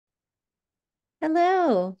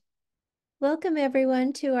Hello, welcome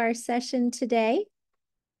everyone to our session today,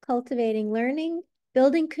 Cultivating Learning,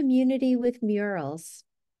 Building Community with Murals.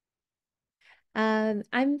 I'm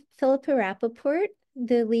Philippa Rappaport,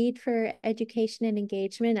 the lead for education and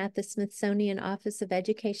engagement at the Smithsonian Office of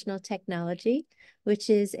Educational Technology, which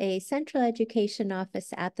is a central education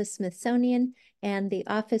office at the Smithsonian and the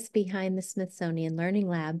office behind the Smithsonian Learning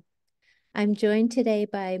Lab. I'm joined today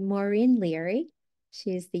by Maureen Leary.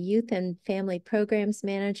 She's the Youth and Family Programs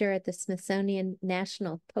Manager at the Smithsonian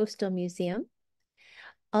National Postal Museum.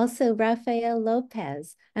 Also, Rafael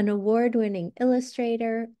López, an award-winning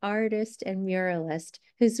illustrator, artist, and muralist,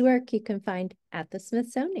 whose work you can find at the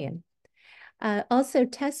Smithsonian. Also,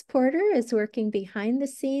 Tess Porter is working behind the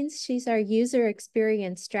scenes. She's our user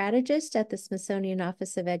experience strategist at the Smithsonian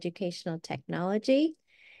Office of Educational Technology.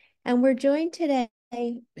 And we're joined today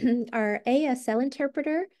our ASL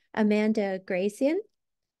interpreter, Amanda Grazian,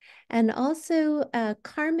 and also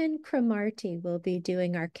Carmen Cromarty will be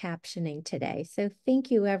doing our captioning today. So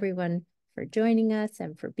thank you everyone for joining us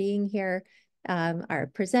and for being here,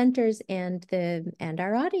 our presenters and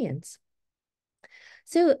our audience.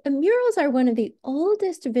 So murals are one of the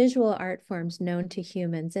oldest visual art forms known to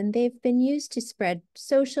humans, and they've been used to spread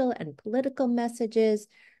social and political messages,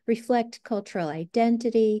 reflect cultural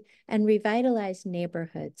identity, and revitalize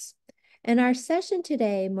neighborhoods. In our session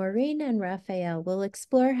today, Maureen and Rafael will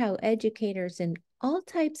explore how educators in all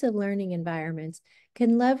types of learning environments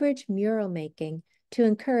can leverage mural making to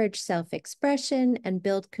encourage self-expression and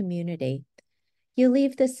build community. You'll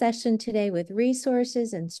leave this session today with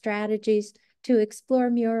resources and strategies to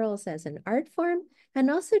explore murals as an art form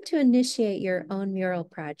and also to initiate your own mural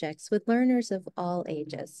projects with learners of all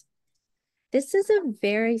ages. This is a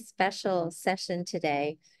very special session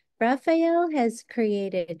today. Rafael has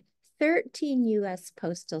created 13 U.S.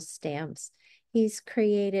 postal stamps. He's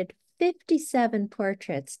created 57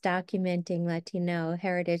 portraits documenting Latino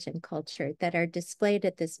heritage and culture that are displayed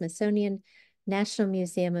at the Smithsonian National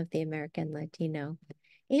Museum of the American Latino.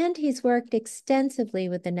 And he's worked extensively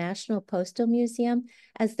with the National Postal Museum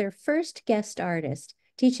as their first guest artist,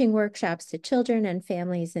 teaching workshops to children and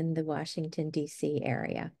families in the Washington, D.C.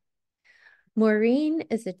 area. Maureen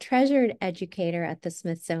is a treasured educator at the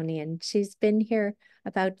Smithsonian. She's been here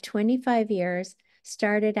about 25 years,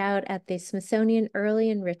 started out at the Smithsonian Early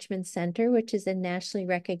Enrichment Center, which is a nationally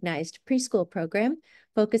recognized preschool program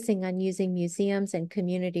focusing on using museums and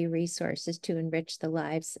community resources to enrich the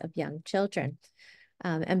lives of young children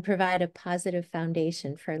and provide a positive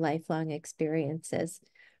foundation for lifelong experiences.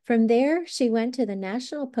 From there, she went to the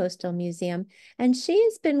National Postal Museum, and she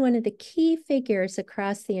has been one of the key figures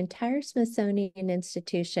across the entire Smithsonian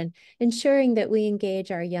Institution, ensuring that we engage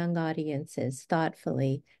our young audiences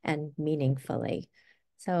thoughtfully and meaningfully.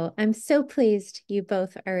 So I'm so pleased you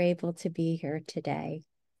both are able to be here today.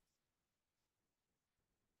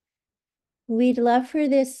 We'd love for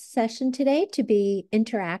this session today to be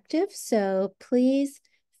interactive, so please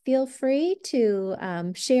feel free to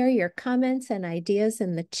share your comments and ideas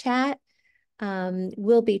in the chat.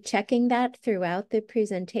 We'll be checking that throughout the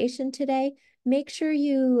presentation today. Make sure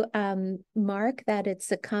you mark that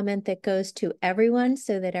it's a comment that goes to everyone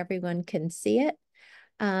so that everyone can see it.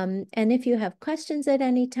 And if you have questions at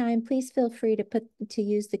any time, please feel free to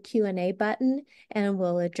use the Q&A button, and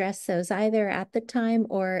we'll address those either at the time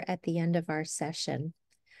or at the end of our session.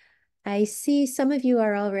 I see some of you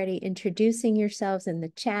are already introducing yourselves in the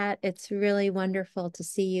chat. It's really wonderful to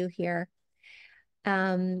see you here.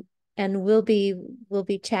 And we'll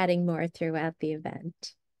be chatting more throughout the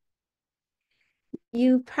event.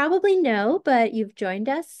 You probably know, but you've joined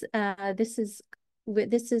us. This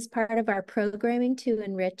is part of our programming to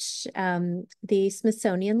enrich the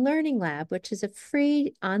Smithsonian Learning Lab, which is a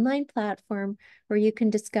free online platform where you can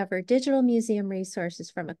discover digital museum resources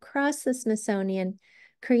from across the Smithsonian,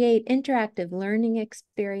 create interactive learning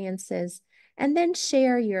experiences, and then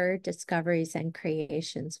share your discoveries and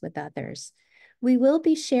creations with others. We will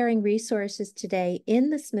be sharing resources today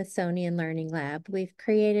in the Smithsonian Learning Lab. We've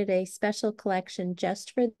created a special collection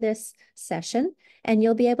just for this session, and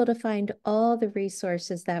you'll be able to find all the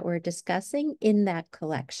resources that we're discussing in that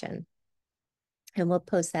collection. And we'll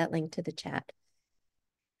post that link to the chat.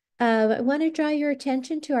 I want to draw your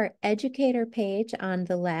attention to our educator page on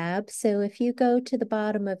the lab. So if you go to the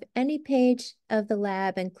bottom of any page of the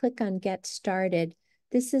lab and click on Get Started,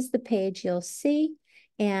 this is the page you'll see.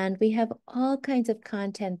 And we have all kinds of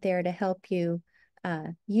content there to help you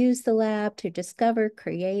use the lab to discover,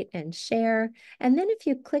 create, and share. And then if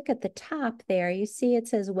you click at the top there, you see it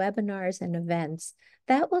says webinars and events.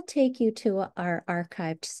 That will take you to our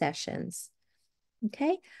archived sessions.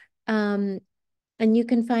 Okay. And you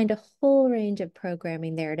can find a whole range of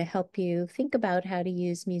programming there to help you think about how to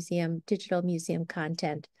use digital museum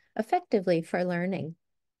content effectively for learning.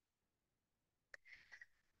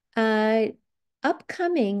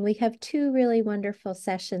 Upcoming, we have two really wonderful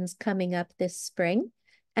sessions coming up this spring.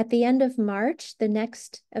 At the end of March, the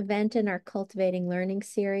next event in our Cultivating Learning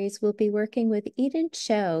series, will be working with Eden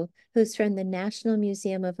Cho, who's from the National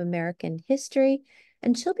Museum of American History,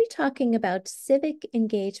 and she'll be talking about civic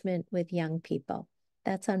engagement with young people.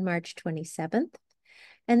 That's on March 27th.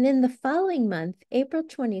 And then the following month, April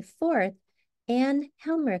 24th, Anne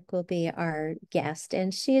Helmrich will be our guest,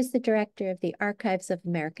 and she is the director of the Archives of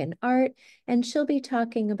American Art, and she'll be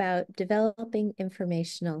talking about developing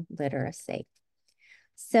informational literacy.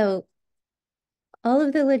 So all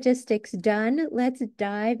of the logistics done, let's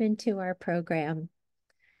dive into our program.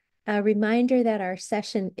 A reminder that our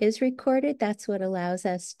session is recorded. That's what allows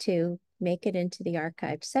us to make it into the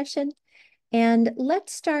archived session. And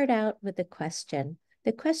let's start out with a question.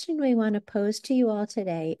 The question we want to pose to you all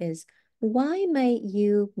today is, why might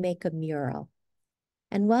you make a mural?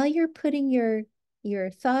 And while you're putting your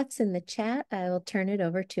thoughts in the chat, I will turn it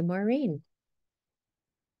over to Maureen.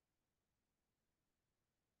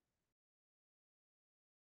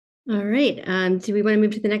 All right. Do we want to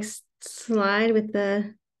move to the next slide with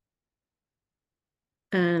the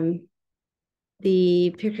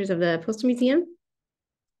pictures of the Postal Museum?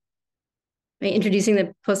 Am I introducing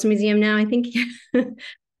the Postal Museum now, I think?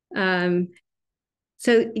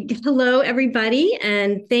 So hello, everybody,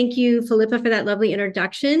 and thank you, Philippa, for that lovely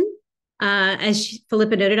introduction. As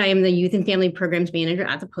Philippa noted, I am the Youth and Family Programs Manager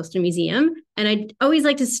at the Postal Museum, and I'd always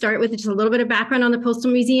like to start with just a little bit of background on the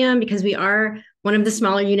Postal Museum, because we are one of the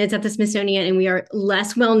smaller units at the Smithsonian, and we are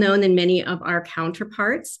less well known than many of our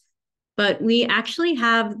counterparts. But we actually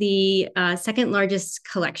have the second largest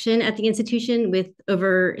collection at the institution, with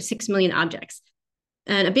over 6 million objects.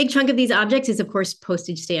 And a big chunk of these objects is, of course,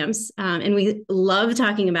 postage stamps. And we love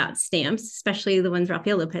talking about stamps, especially the ones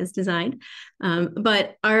Rafael López designed.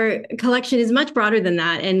 But our collection is much broader than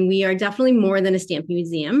that. And we are definitely more than a stamp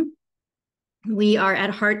museum. We are at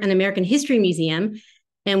heart an American history museum,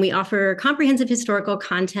 and we offer comprehensive historical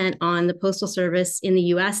content on the Postal Service in the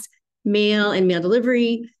US, mail and mail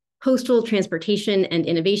delivery, postal transportation and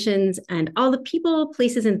innovations, and all the people,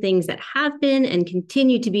 places, and things that have been and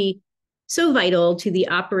continue to be so vital to the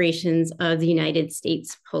operations of the United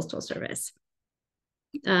States Postal Service.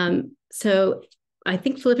 So I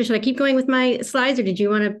think, Philippa, should I keep going with my slides, or did you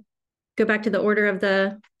want to go back to the order of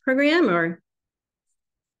the program, or are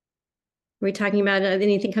we talking about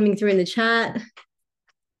anything coming through in the chat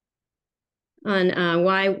on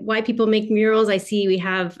why people make murals? I see we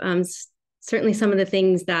have certainly some of the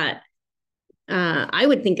things that I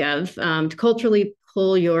would think of to culturally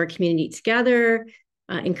pull your community together,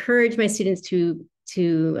 encourage my students to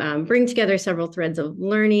bring together several threads of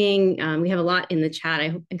learning. We have a lot in the chat.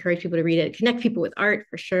 I encourage people to read it, connect people with art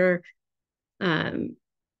for sure,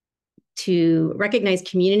 to recognize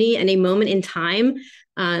community and a moment in time.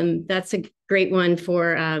 That's a great one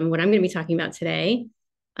for what I'm going to be talking about today.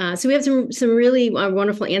 So we have some really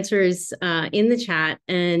wonderful answers in the chat.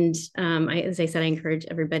 And as I said, I encourage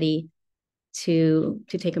everybody to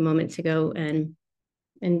take a moment to go and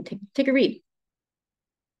take a read.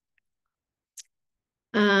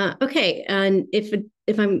 Okay, and if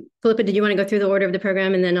I'm Philippa, did you want to go through the order of the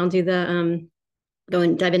program, and then I'll do the go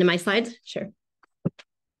and dive into my slides?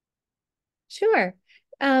 Sure.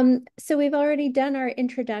 So we've already done our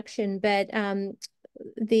introduction, but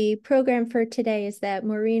the program for today is that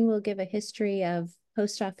Maureen will give a history of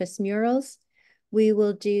post office murals. We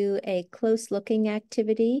will do a close looking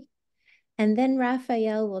activity, and then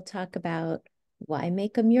Rafael will talk about why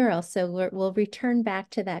make a mural? So we'll return back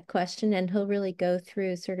to that question, and he'll really go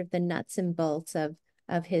through sort of the nuts and bolts of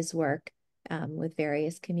his work with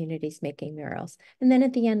various communities making murals. And then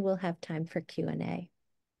at the end, we'll have time for Q&A.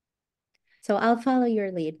 So I'll follow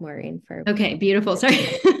your lead, Maureen. Okay, beautiful. Sorry.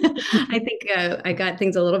 I think I got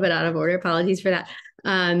things a little bit out of order. Apologies for that.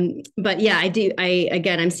 But yeah,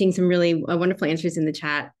 I'm seeing some really wonderful answers in the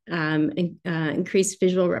chat. Increased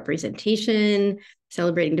visual representation,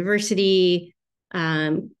 celebrating diversity,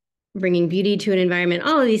 bringing beauty to an environment.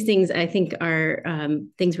 All of these things I think are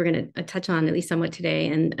things we're going to touch on at least somewhat today.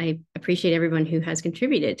 And I appreciate everyone who has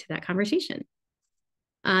contributed to that conversation.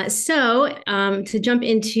 So to jump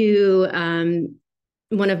into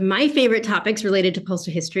one of my favorite topics related to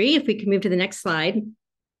postal history, if we can move to the next slide.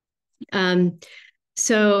 I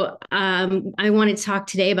want to talk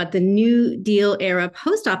today about the New Deal era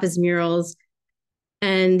post office murals,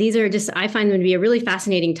 And these are just, I find them to be a really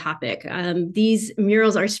fascinating topic. These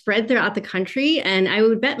murals are spread throughout the country, and I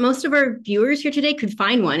would bet most of our viewers here today could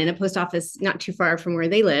find one in a post office not too far from where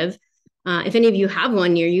they live. If any of you have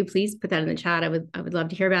one near you, please put that in the chat. I would love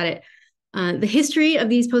to hear about it. The history of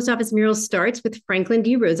these post office murals starts with Franklin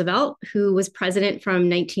D. Roosevelt, who was president from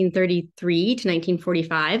 1933 to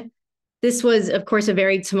 1945. This was, of course, a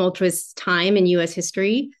very tumultuous time in U.S.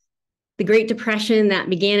 history. The Great Depression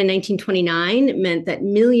that began in 1929 meant that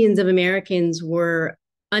millions of Americans were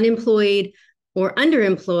unemployed or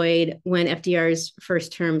underemployed when FDR's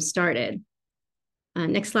first term started.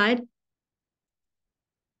 Next slide.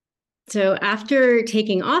 So after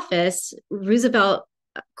taking office, Roosevelt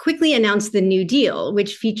quickly announced the New Deal,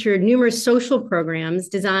 which featured numerous social programs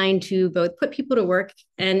designed to both put people to work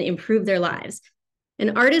and improve their lives.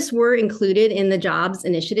 And artists were included in the jobs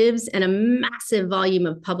initiatives, and a massive volume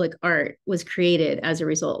of public art was created as a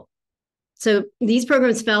result. So these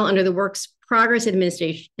programs fell under the Works Progress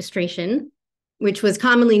Administration, which was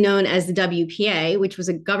commonly known as the WPA, which was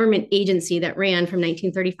a government agency that ran from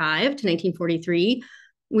 1935 to 1943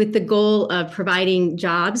 with the goal of providing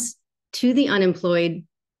jobs to the unemployed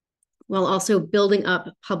while also building up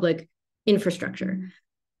public infrastructure.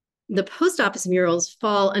 The post office murals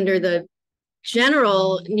fall under the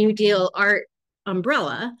general New Deal art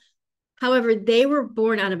umbrella. However, they were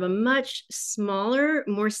born out of a much smaller,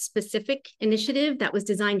 more specific initiative that was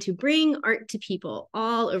designed to bring art to people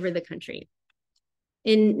all over the country.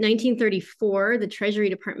 In 1934, the Treasury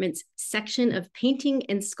Department's section of painting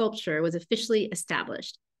and sculpture was officially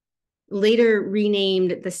established, later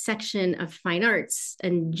renamed the section of fine arts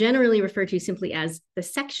and generally referred to simply as the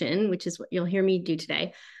section, which is what you'll hear me do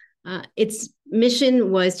today. Its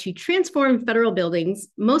mission was to transform federal buildings,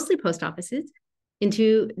 mostly post offices,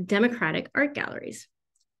 into democratic art galleries.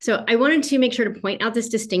 So I wanted to make sure to point out this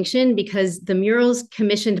distinction because the murals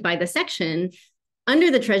commissioned by the section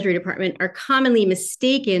under the Treasury Department are commonly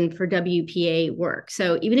mistaken for WPA work.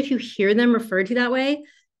 So even if you hear them referred to that way,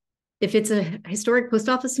 if it's a historic post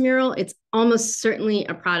office mural, it's almost certainly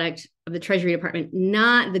a product of the Treasury Department,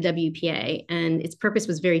 not the WPA, and its purpose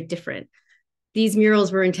was very different. These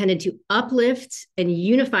murals were intended to uplift and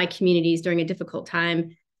unify communities during a difficult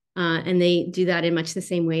time, and they do that in much the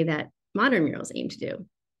same way that modern murals aim to do.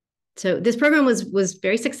 So this program was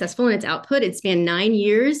very successful in its output. It spanned 9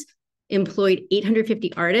 years, employed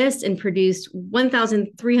 850 artists, and produced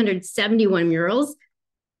 1,371 murals.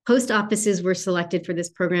 Post offices were selected for this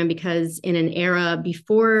program because in an era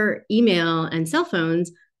before email and cell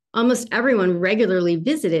phones, almost everyone regularly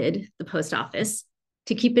visited the post office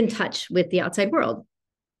to keep in touch with the outside world.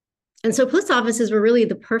 And so post offices were really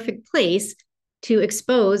the perfect place to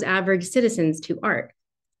expose average citizens to art.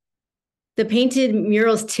 The painted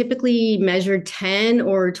murals typically measured 10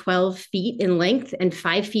 or 12 feet in length and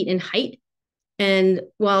 5 feet in height. And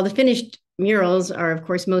while the finished murals are, of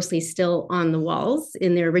course, mostly still on the walls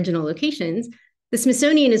in their original locations, the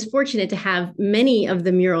Smithsonian is fortunate to have many of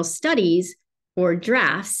the mural studies or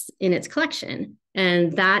drafts in its collection.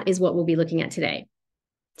 And that is what we'll be looking at today.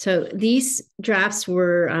 So these drafts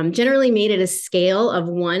were generally made at a scale of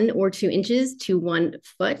 1 or 2 inches to 1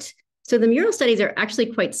 foot. So the mural studies are actually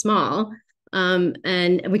quite small,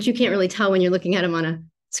 and which you can't really tell when you're looking at them on a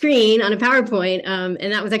screen, on a PowerPoint.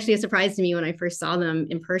 And that was actually a surprise to me when I first saw them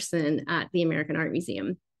in person at the American Art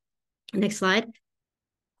Museum. Next slide.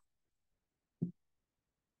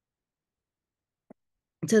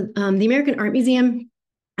 So the American Art Museum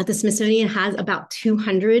at the Smithsonian has about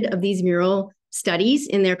 200 of these mural studies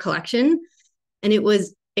in their collection. And it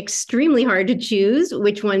was extremely hard to choose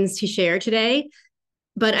which ones to share today.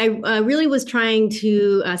 But I really was trying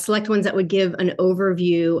to select ones that would give an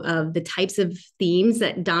overview of the types of themes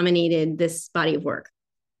that dominated this body of work.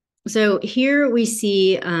 So here we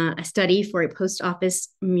see a study for a post office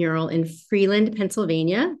mural in Freeland,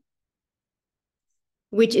 Pennsylvania,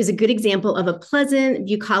 which is a good example of a pleasant,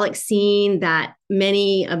 bucolic scene that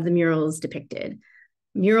many of the murals depicted.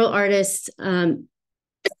 Mural artists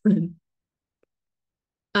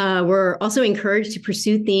were also encouraged to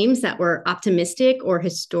pursue themes that were optimistic or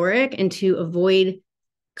historic and to avoid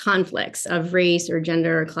conflicts of race or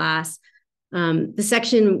gender or class. The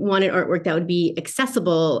section wanted artwork that would be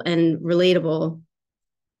accessible and relatable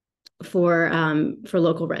for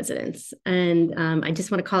local residents. And I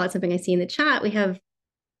just want to call out something I see in the chat. We have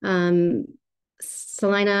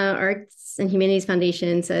Salina Arts and Humanities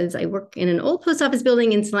Foundation says, I work in an old post office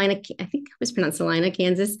building in Salina, I think it was pronounced Salina,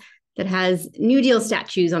 Kansas, that has New Deal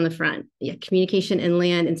statues on the front. Yeah, communication and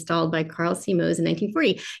land installed by Carl C. Mose in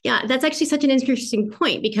 1940. Yeah, that's actually such an interesting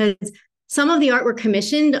point because Some of the artwork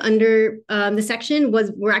commissioned under the section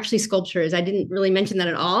were actually sculptures. I didn't really mention that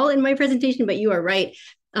at all in my presentation, but you are right.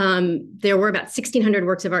 There were about 1,600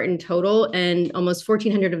 works of art in total, and almost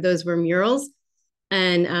 1,400 of those were murals.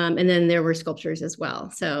 And then there were sculptures as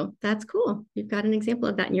well. So that's cool. You've got an example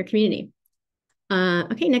of that in your community.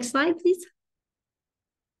 Okay, next slide, please.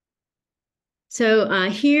 So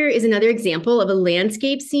here is another example of a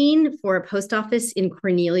landscape scene for a post office in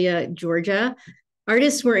Cornelia, Georgia.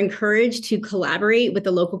 Artists were encouraged to collaborate with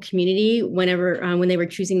the local community when they were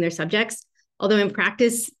choosing their subjects. Although in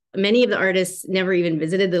practice, many of the artists never even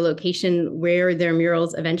visited the location where their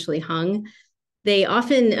murals eventually hung. They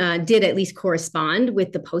often did at least correspond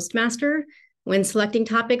with the postmaster when selecting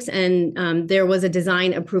topics, and there was a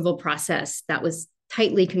design approval process that was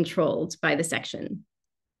tightly controlled by the section.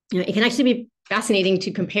 It can actually be fascinating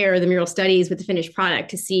to compare the mural studies with the finished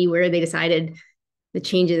product to see where they decided the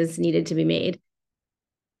changes needed to be made.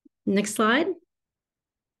 Next slide.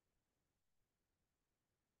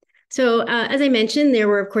 So as I mentioned, there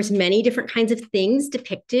were, of course, many different kinds of things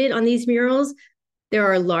depicted on these murals. There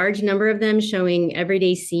are a large number of them showing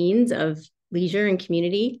everyday scenes of leisure and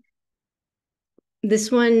community.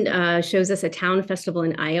 This one shows us a town festival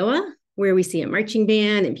in Iowa, where we see a marching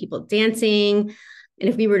band and people dancing. And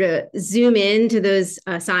if we were to zoom in to those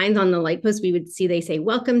signs on the light post, we would see they say,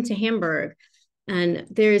 "Welcome to Hamburg." And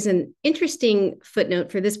there's an interesting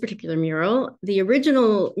footnote for this particular mural. The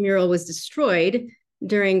original mural was destroyed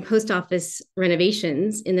during post office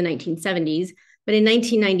renovations in the 1970s. But in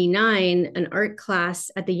 1999, an art class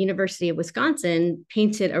at the University of Wisconsin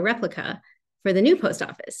painted a replica for the new post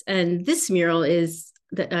office. And this mural is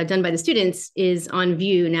done by the students is on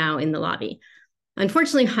view now in the lobby.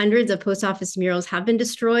 Unfortunately, hundreds of post office murals have been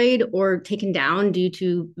destroyed or taken down due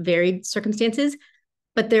to varied circumstances,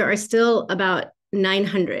 but there are still about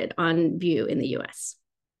 900 on view in the US.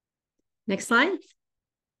 Next slide.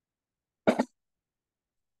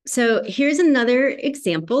 So here's another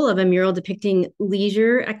example of a mural depicting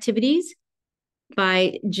leisure activities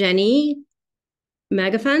by Jenny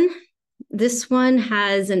Magafun. This one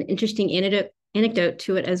has an interesting anecdote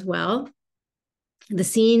to it as well. The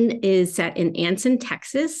scene is set in Anson,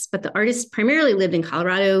 Texas, but the artist primarily lived in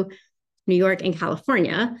Colorado, New York, and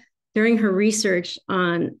California. During her research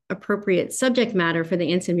on appropriate subject matter for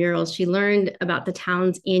the Anson murals, she learned about the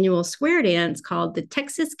town's annual square dance called the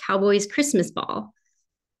Texas Cowboys Christmas Ball,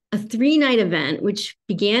 a 3-night event which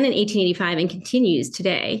began in 1885 and continues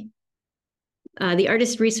today. The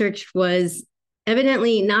artist's research was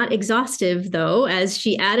evidently not exhaustive, though, as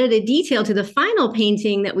she added a detail to the final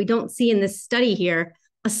painting that we don't see in this study here.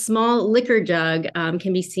 A small liquor jug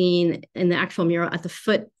can be seen in the actual mural at the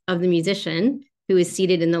foot of the musician, who is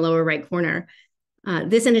seated in the lower right corner.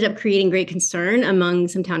 This ended up creating great concern among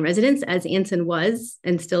some town residents, as Anson was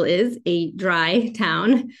and still is a dry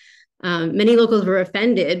town. Many locals were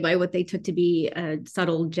offended by what they took to be a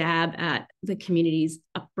subtle jab at the community's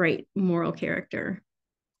upright moral character.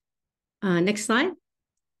 Next slide.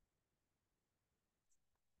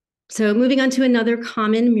 So moving on to another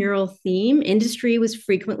common mural theme, industry was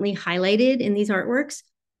frequently highlighted in these artworks.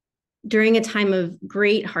 During a time of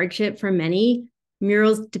great hardship for many,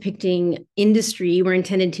 murals depicting industry were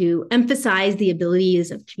intended to emphasize the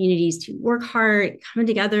abilities of communities to work hard, come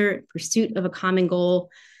together in pursuit of a common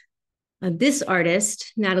goal. This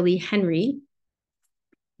artist, Natalie Henry,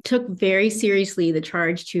 took very seriously the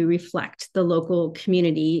charge to reflect the local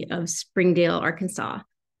community of Springdale, Arkansas.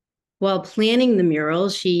 While planning the mural,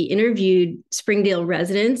 she interviewed Springdale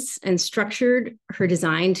residents and structured her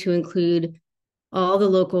design to include all the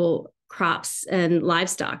local crops and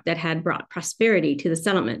livestock that had brought prosperity to the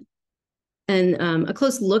settlement. And a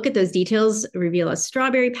close look at those details reveal a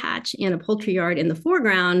strawberry patch and a poultry yard in the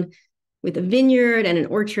foreground, with a vineyard and an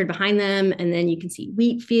orchard behind them. And then you can see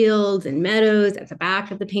wheat fields and meadows at the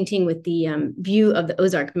back of the painting, with the view of the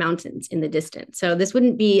Ozark Mountains in the distance. So this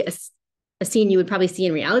wouldn't be a scene you would probably see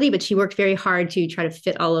in reality, but she worked very hard to try to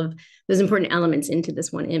fit all of those important elements into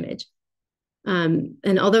this one image.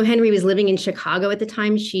 And although Henry was living in Chicago at the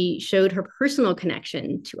time, she showed her personal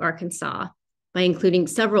connection to Arkansas by including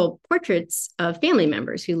several portraits of family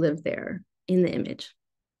members who lived there in the image.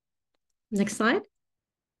 Next slide.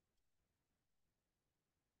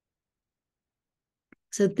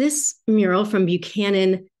 So this mural from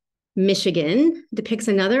Buchanan, Michigan, depicts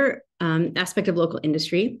another aspect of local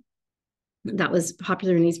industry that was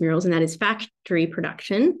popular in these murals, and that is factory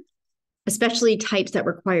production, especially types that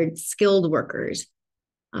required skilled workers.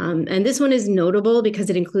 And this one is notable because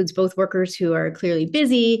it includes both workers who are clearly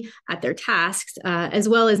busy at their tasks, as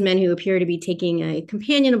well as men who appear to be taking a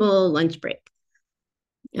companionable lunch break.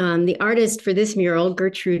 The artist for this mural,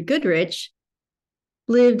 Gertrude Goodrich,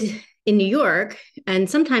 lived in New York, and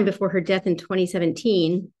sometime before her death in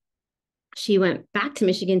 2017, she went back to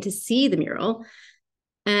Michigan to see the mural,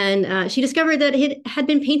 and she discovered that it had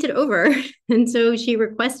been painted over, and so she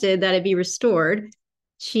requested that it be restored.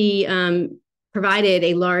 She provided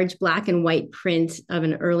a large black and white print of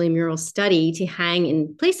an early mural study to hang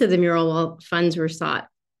in place of the mural while funds were sought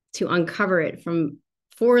to uncover it from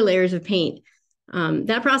 4 layers of paint.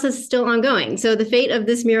 That process is still ongoing. So the fate of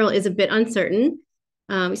this mural is a bit uncertain.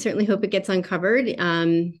 We certainly hope it gets uncovered.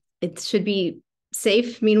 It should be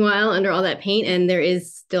safe, meanwhile, under all that paint, and there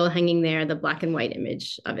is still hanging there the black and white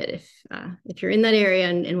image of it if you're in that area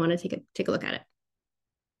and want to take a look at it.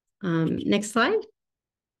 Next slide.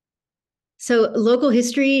 So local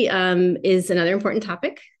history is another important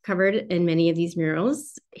topic covered in many of these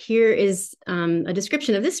murals. Here is a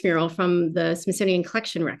description of this mural from the Smithsonian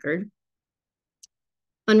Collection Record.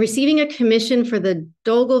 On receiving a commission for the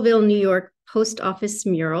Dolgelville, New York post office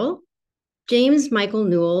mural, James Michael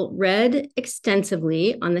Newell read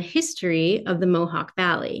extensively on the history of the Mohawk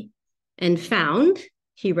Valley and found,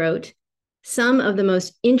 he wrote, some of the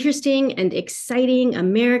most interesting and exciting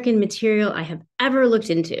American material I have ever looked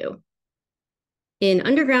into. In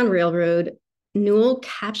Underground Railroad, Newell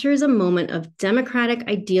captures a moment of democratic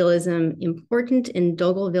idealism important in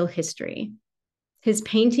Dolgelville history. His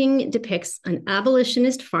painting depicts an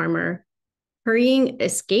abolitionist farmer hurrying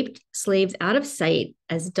escaped slaves out of sight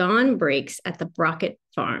as dawn breaks at the Brockett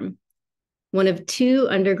Farm, one of 2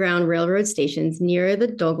 Underground Railroad stations near the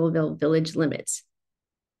Dolgelville village limits.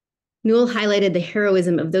 Newell highlighted the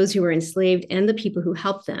heroism of those who were enslaved and the people who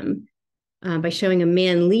helped them by showing a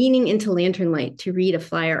man leaning into lantern light to read a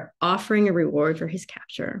flyer offering a reward for his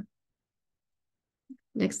capture.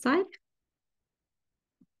 Next slide.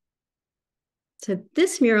 So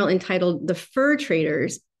this mural, entitled The Fur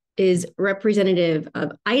Traders, is representative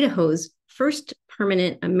of Idaho's first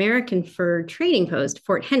permanent American fur trading post,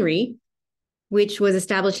 Fort Henry, which was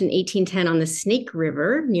established in 1810 on the Snake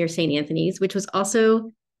River near St. Anthony's, which was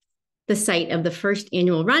also the site of the first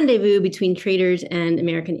annual rendezvous between traders and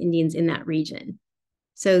American Indians in that region.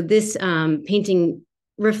 So this painting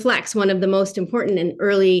reflects one of the most important and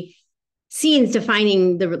early scenes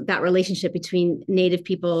defining that relationship between Native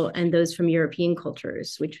people and those from European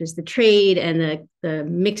cultures, which was the trade and the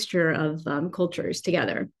mixture of cultures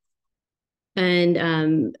together.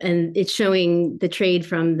 And it's showing the trade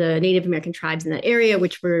from the Native American tribes in that area,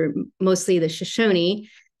 which were mostly the Shoshone,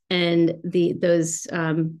 and those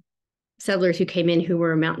settlers who came in who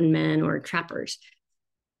were mountain men or trappers.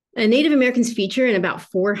 And Native Americans feature in about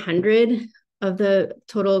 400 of the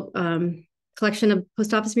total collection of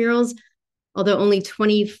post office murals, although only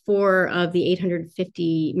 24 of the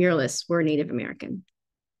 850 muralists were Native American.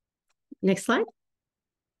 Next slide.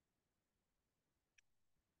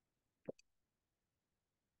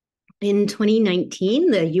 In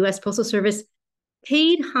 2019, the US Postal Service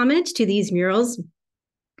paid homage to these murals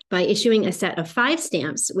by issuing a set of 5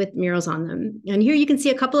 stamps with murals on them. And here you can see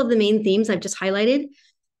a couple of the main themes I've just highlighted,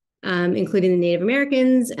 including the Native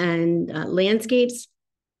Americans and landscapes.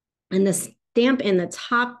 And the stamp in the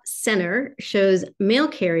top center shows mail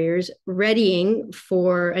carriers readying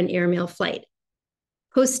for an airmail flight.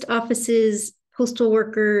 Post offices, postal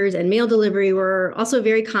workers, and mail delivery were also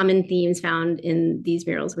very common themes found in these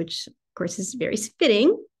murals, which of course is very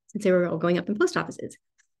fitting since they were all going up in post offices.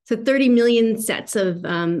 So 30 million sets of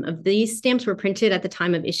these stamps were printed at the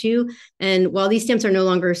time of issue. And while these stamps are no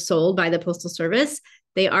longer sold by the Postal Service,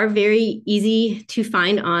 they are very easy to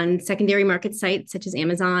find on secondary market sites such as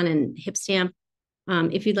Amazon and Hipstamp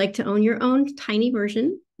if you'd like to own your own tiny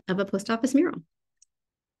version of a post office mural.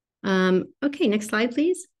 Okay, next slide,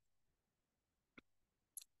 please.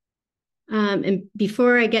 And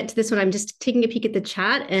before I get to this one, I'm just taking a peek at the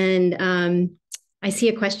chat, and I see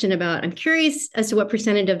a question about, I'm curious as to what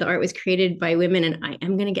percentage of the art was created by women, and I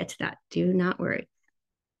am going to get to that. Do not worry.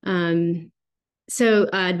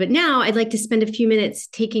 But now I'd like to spend a few minutes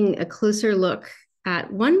taking a closer look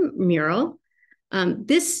at one mural.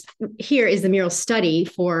 This here is the mural study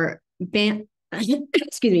for band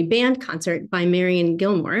concert by Marion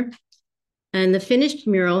Gilmore. And the finished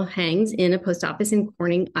mural hangs in a post office in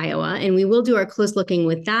Corning, Iowa. And we will do our close looking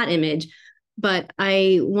with that image. But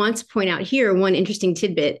I want to point out here one interesting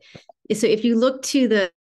tidbit. So if you look to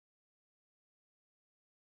the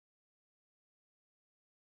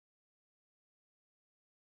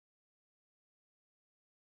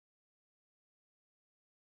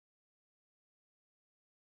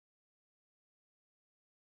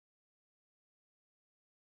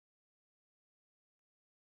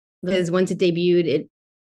because once it debuted, it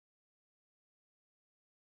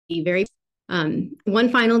very, one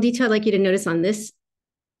final detail I'd like you to notice on this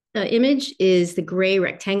image is the gray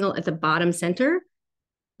rectangle at the bottom center.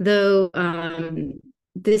 Though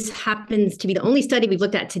this happens to be the only study we've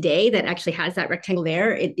looked at today that actually has that rectangle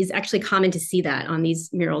there, it is actually common to see that on these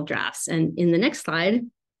mural drafts. And in the next slide,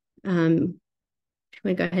 I'm going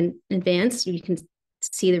to go ahead and advance. You can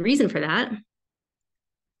see the reason for that.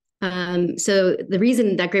 So the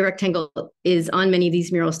reason that gray rectangle is on many of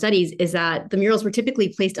these mural studies is that the murals were typically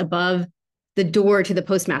placed above the door to the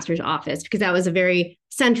postmaster's office, because that was a very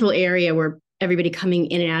central area where everybody coming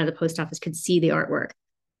in and out of the post office could see the artwork.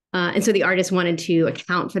 And so the artist wanted to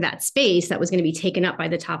account for that space that was going to be taken up by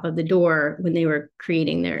the top of the door when they were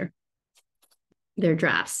creating their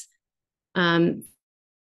drafts. I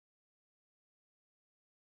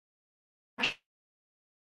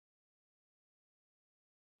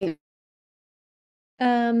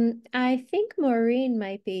think Maureen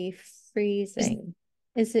might be freezing.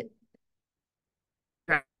 Is it?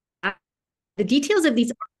 The details of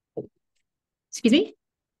these, excuse me?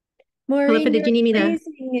 Maureen, Philippa, did you need me to?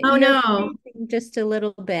 Oh, no. Just a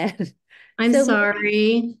little bit. I'm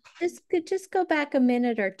sorry. Just go back a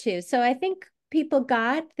minute or two. So I think people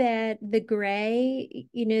got that the gray,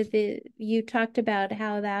 you talked about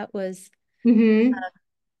how that was, they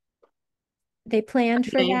planned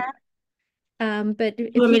for that. But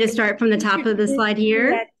if you want me to start from the top of the slide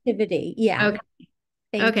here? Activity, yeah.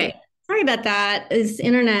 Okay. Okay. Sorry about that. This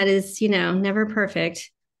internet is, never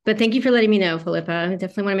perfect. But thank you for letting me know, Philippa. I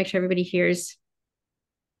definitely want to make sure everybody hears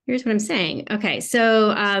what I'm saying. Okay, so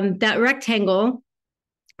that rectangle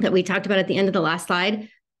that we talked about at the end of the last slide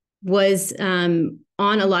was on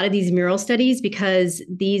a lot of these mural studies, because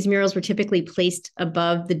these murals were typically placed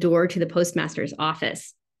above the door to the postmaster's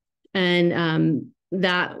office. And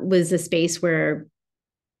that was a space where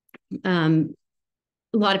a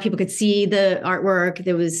lot of people could see the artwork.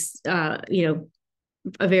 There was,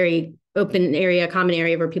 a very open area, common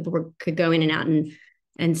area where people could go in and out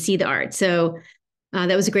and see the art. So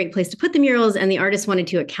that was a great place to put the murals, and the artists wanted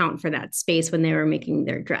to account for that space when they were making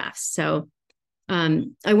their drafts. So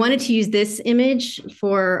I wanted to use this image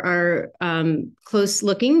for our close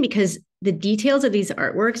looking, because the details of these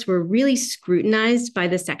artworks were really scrutinized by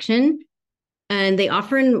the section, and they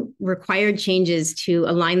often required changes to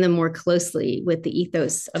align them more closely with the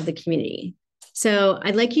ethos of the community. So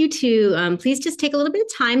I'd like you to please just take a little bit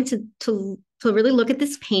of time to really look at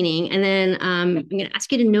this painting. And then I'm going to ask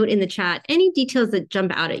you to note in the chat any details that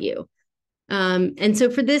jump out at you. And so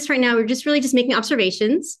for this right now, we're just really just making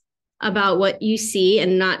observations about what you see,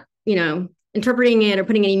 and not, interpreting it or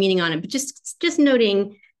putting any meaning on it, but just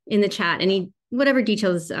noting in the chat whatever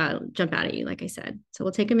details jump out at you, like I said. So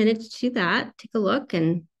we'll take a minute to do that, take a look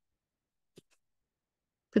and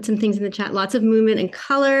put some things in the chat. Lots of movement and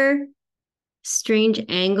color. Strange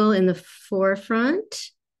angle in the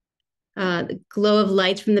forefront, the glow of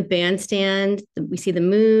lights from the bandstand. We see the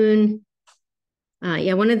moon.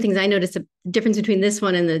 One of the things I noticed, the difference between this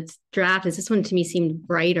one and the draft, is this one to me seemed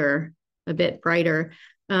brighter, a bit brighter.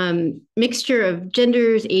 Mixture of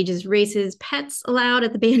genders, ages, races, pets allowed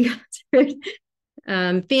at the band concert,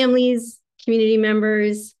 families, community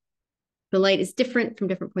members. The light is different from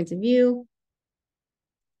different points of view.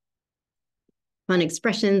 Fun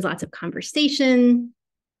expressions, lots of conversation,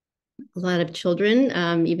 a lot of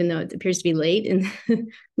children, even though it appears to be late in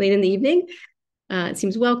the evening. It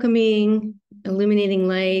seems welcoming, illuminating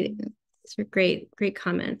light. These are great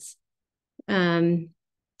comments. Okay,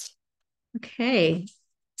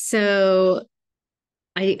 so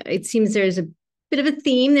it seems there's a bit of a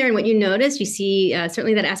theme there in what you notice. You see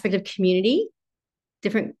certainly that aspect of community,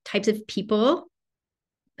 different types of people.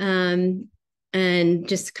 And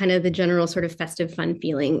just kind of the general sort of festive, fun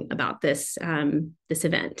feeling about this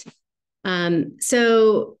event.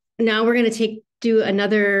 So now we're going to take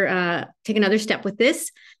another step with this,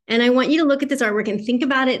 and I want you to look at this artwork and think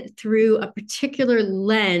about it through a particular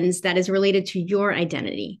lens that is related to your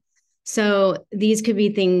identity. So these could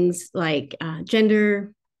be things like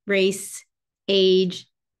gender, race, age,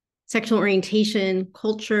 sexual orientation,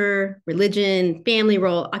 culture, religion, family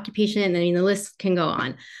role, occupation. I mean, the list can go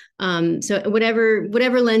on. So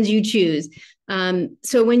whatever lens you choose.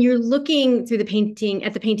 So when you're looking through the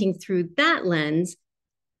painting through that lens,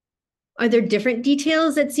 are there different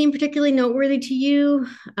details that seem particularly noteworthy to you?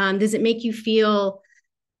 Does it make you feel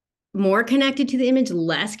more connected to the image,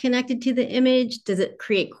 less connected to the image? Does it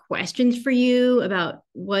create questions for you about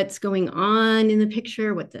what's going on in the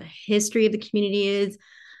picture, what the history of the community is?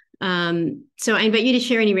 So I invite you to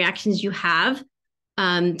share any reactions you have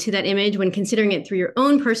to that image when considering it through your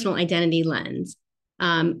own personal identity lens.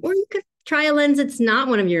 Or you could try a lens that's not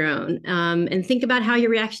one of your own, and think about how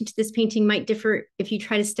your reaction to this painting might differ if you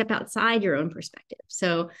try to step outside your own perspective.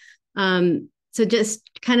 So, so just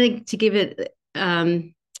kind of to give it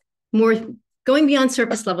more, going beyond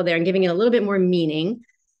surface level there and giving it a little bit more meaning.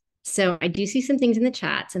 So I do see some things in the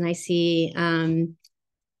chats, and I see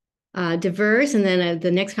diverse, and then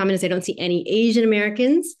the next comment is I don't see any Asian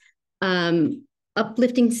Americans.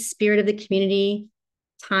 Uplifting spirit of the community.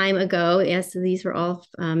 Time ago, yes, so these were all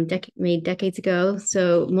made decades ago.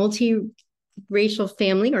 So multi-racial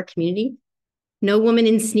family or community. No woman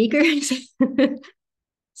in sneakers.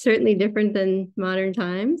 Certainly different than modern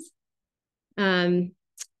times.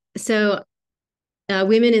 So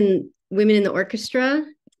women in the orchestra,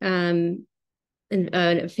 and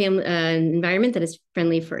family environment that is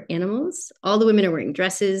friendly for animals. All the women are wearing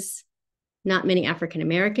dresses. Not many African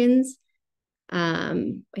Americans.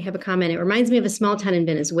 I have a comment. It reminds me of a small town in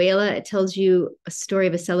Venezuela. It tells you a story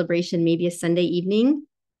of a celebration, maybe a Sunday evening.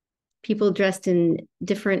 People dressed in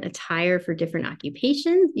different attire for different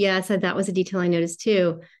occupations. Yeah, so that was a detail I noticed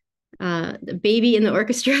too. The baby in the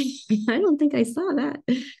orchestra. I don't think I saw that.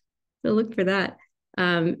 So look for that.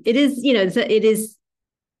 It is, it is,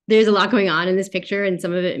 there's a lot going on in this picture, and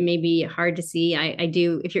some of it may be hard to see. I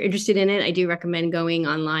do, if you're interested in it, I do recommend going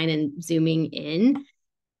online and zooming in.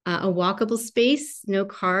 A walkable space, no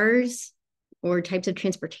cars or types of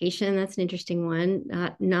transportation. That's an interesting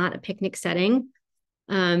one. Not a picnic setting.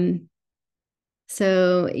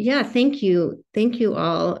 So yeah, thank you. Thank you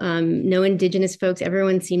all. No Indigenous folks.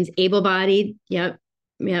 Everyone seems able-bodied. Yep.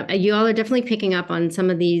 Yeah. You all are definitely picking up on some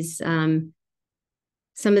of these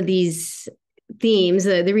themes.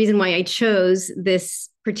 The reason why I chose this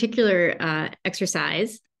particular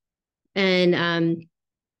exercise, and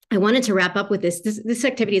I wanted to wrap up with this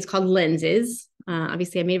activity is called lenses.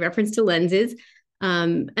 Obviously, I made reference to lenses.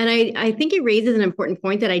 And I think it raises an important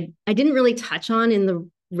point that I didn't really touch on in the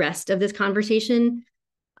rest of this conversation.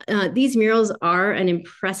 These murals are an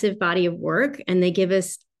impressive body of work, and they give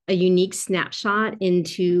us a unique snapshot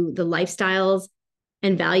into the lifestyles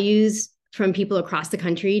and values from people across the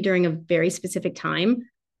country during a very specific time.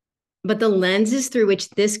 But the lenses through which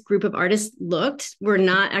this group of artists looked were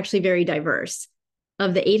not actually very diverse.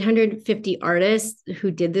 Of the 850 artists who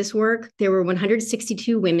did this work, there were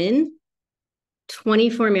 162 women,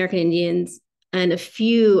 24 American Indians, and a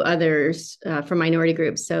few others from minority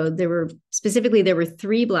groups. So there were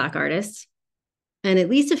 3 Black artists, and at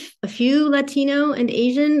least a few Latino and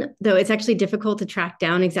Asian, though it's actually difficult to track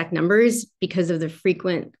down exact numbers because of the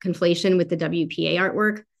frequent conflation with the WPA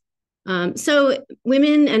artwork. So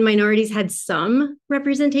women and minorities had some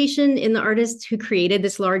representation in the artists who created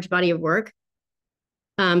this large body of work.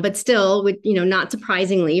 But still, not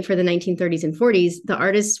surprisingly, for the 1930s and 40s, the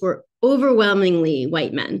artists were overwhelmingly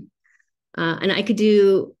white men. And I could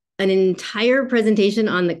do an entire presentation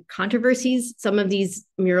on the controversies some of these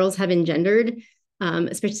murals have engendered,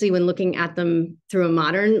 especially when looking at them through a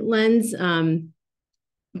modern lens.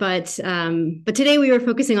 But today we were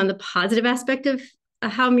focusing on the positive aspect of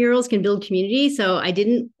how murals can build community. So I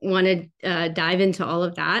didn't want to dive into all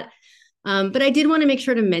of that. But I did want to make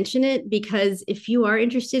sure to mention it, because if you are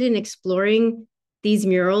interested in exploring these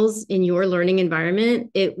murals in your learning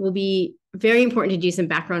environment, it will be very important to do some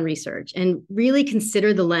background research and really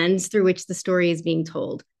consider the lens through which the story is being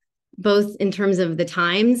told, both in terms of the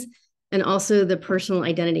times and also the personal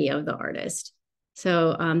identity of the artist.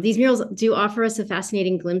 So these murals do offer us a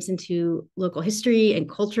fascinating glimpse into local history and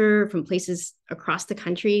culture from places across the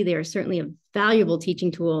country. They are certainly a valuable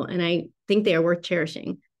teaching tool, and I think they are worth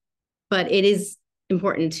cherishing. But it is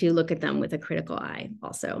important to look at them with a critical eye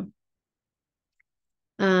also.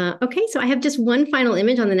 Okay, so I have just one final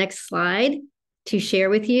image on the next slide to share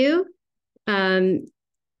with you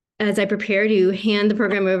as I prepare to hand the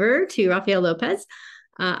program over to Rafael López.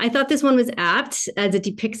 I thought this one was apt as it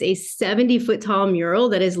depicts a 70-foot tall mural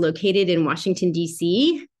that is located in Washington,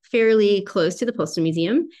 D.C., fairly close to the Postal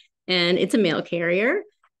Museum, and it's a mail carrier.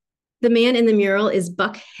 The man in the mural is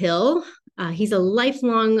Buck Hill. He's a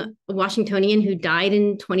lifelong Washingtonian who died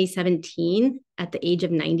in 2017 at the age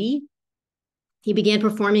of 90. He began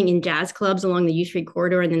performing in jazz clubs along the U Street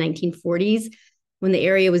corridor in the 1940s when the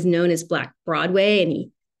area was known as Black Broadway, and he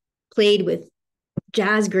played with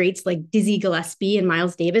jazz greats like Dizzy Gillespie and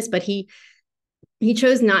Miles Davis, but he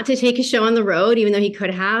chose not to take his show on the road, even though he could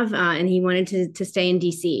have, and he wanted to stay in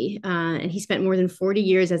DC. And he spent more than 40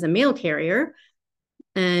 years as a mail carrier.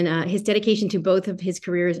 And his dedication to both of his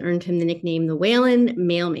careers earned him the nickname the Whalen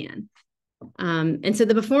Mailman. And so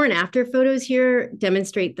the before and after photos here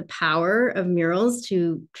demonstrate the power of murals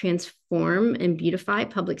to transform and beautify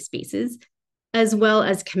public spaces, as well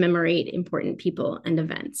as commemorate important people and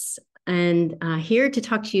events. And here to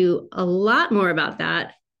talk to you a lot more about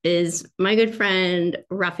that is my good friend,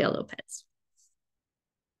 Rafael López.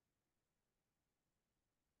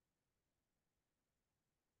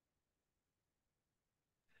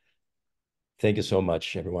 Thank you so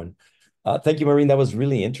much, everyone. Thank you, Maureen. That was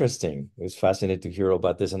really interesting. It was fascinating to hear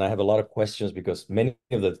about this. And I have a lot of questions because many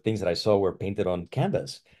of the things that I saw were painted on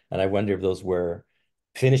canvas. And I wonder if those were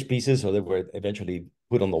finished pieces or they were eventually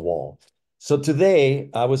put on the wall. So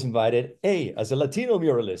today I was invited, hey, as a Latino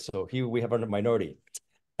muralist. So here we have a minority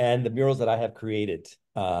and the murals that I have created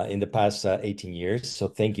in the past 18 years. So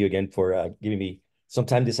thank you again for giving me some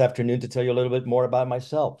time this afternoon to tell you a little bit more about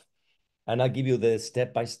myself. And I'll give you the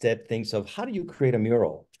step-by-step things of how do you create a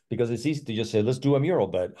mural? Because it's easy to just say, let's do a mural,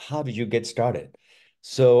 but how did you get started?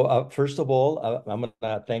 So first of all, I'm going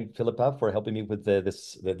to thank Philippa for helping me with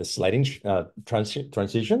the sliding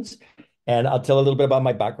transitions. And I'll tell a little bit about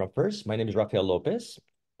my background first. My name is Rafael López.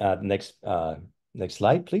 Next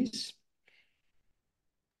slide, please.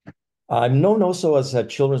 I'm known also as a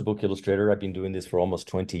children's book illustrator. I've been doing this for almost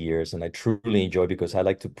 20 years, and I truly enjoy because I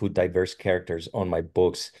like to put diverse characters on my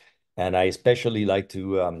books. And I especially like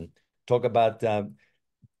to talk about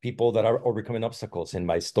people that are overcoming obstacles in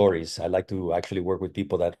my stories. I like to actually work with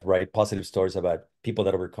people that write positive stories about people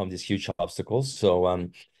that overcome these huge obstacles. So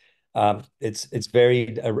it's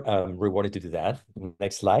very rewarding to do that.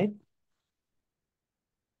 Next slide.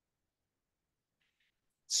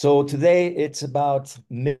 So today it's about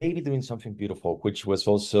maybe doing something beautiful, which was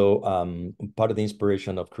also part of the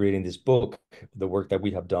inspiration of creating this book, the work that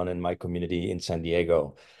we have done in my community in San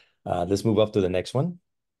Diego. Let's move up to the next one.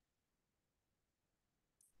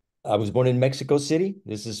 I was born in Mexico City.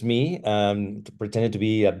 This is me, pretending to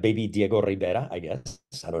be a baby Diego Rivera, I guess.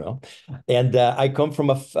 I don't know. And I come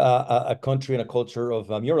from a country and a culture of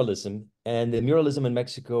muralism. And the muralism in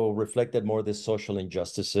Mexico reflected more the social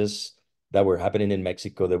injustices that were happening in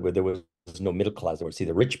Mexico. There was no middle class. There was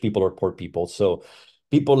either rich people or poor people. So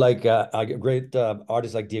people like great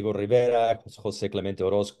artists like Diego Rivera, Jose Clemente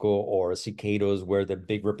Orozco, or Siqueiros were the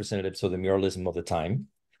big representatives of the muralism of the time.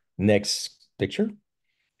 Next picture.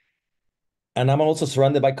 And I'm also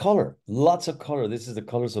surrounded by color, lots of color. This is the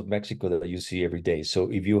colors of Mexico that you see every day.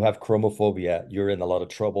 So if you have chromophobia, you're in a lot of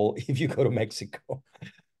trouble if you go to Mexico.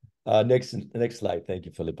 Next slide. Thank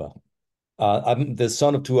you, Felipa. I'm the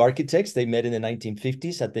son of two architects. They met in the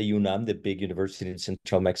 1950s at the UNAM, the big university in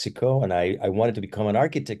central Mexico. And I wanted to become an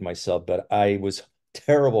architect myself, but I was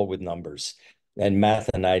terrible with numbers and math,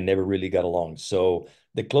 and I never really got along. So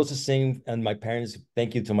the closest thing, and my parents,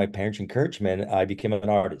 thank you to my parents' encouragement, I became an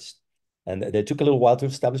artist. And it took a little while to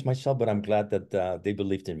establish myself, but I'm glad that they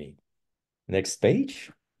believed in me. Next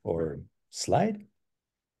page or slide.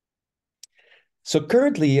 So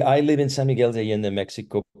currently, I live in San Miguel de Allende,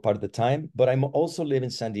 Mexico, part of the time, but I'm also live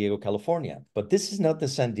in San Diego, California. But this is not the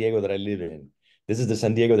San Diego that I live in. This is the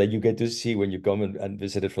San Diego that you get to see when you come and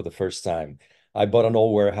visit it for the first time. I bought an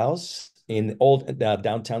old warehouse in old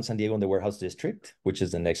downtown San Diego in the warehouse district, which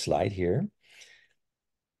is the next slide here.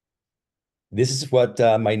 This is what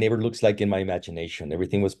my neighbor looks like in my imagination.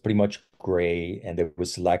 Everything was pretty much gray, and there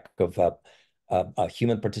was lack of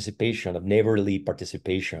human participation, of neighborly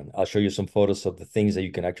participation. I'll show you some photos of the things that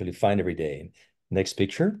you can actually find every day. Next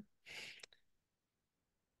picture.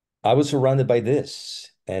 I was surrounded by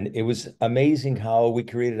this, and it was amazing how we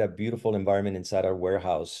created a beautiful environment inside our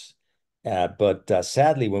warehouse. But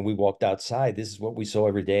sadly, when we walked outside, this is what we saw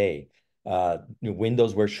every day.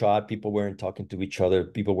 Windows were shut. People weren't talking to each other.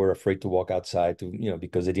 People were afraid to walk outside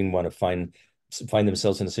because they didn't want to find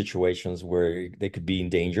themselves in situations where they could be in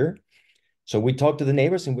danger. So we talked to the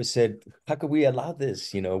neighbors and we said, how could we allow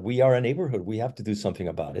this? We are a neighborhood. We have to do something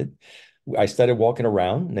about it. I started walking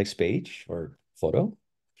around, next page or photo.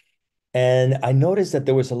 And I noticed that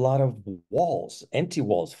there was a lot of walls, empty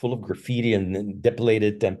walls, full of graffiti and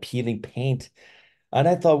depilated and peeling paint. And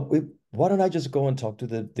I thought, why don't I just go and talk to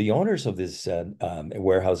the owners of these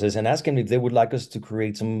warehouses and ask them if they would like us to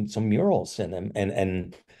create some murals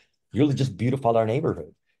and really just beautify our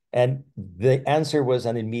neighborhood. And the answer was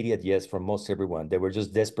an immediate yes from most everyone. They were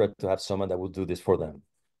just desperate to have someone that would do this for them.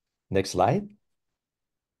 Next slide.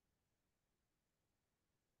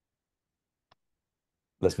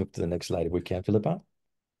 Let's move to the next slide if we can, Philippa.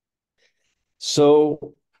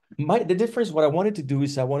 So the difference, what I wanted to do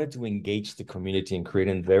is I wanted to engage the community in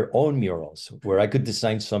creating their own murals where I could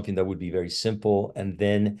design something that would be very simple. And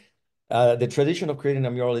then the tradition of creating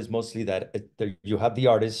a mural is mostly that you have the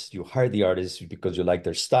artists, you hire the artists because you like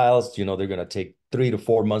their styles. They're going to take 3 to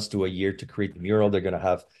 4 months to a year to create the mural. They're going to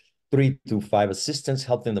have 3 to 5 assistants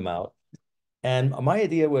helping them out. And my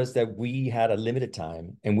idea was that we had a limited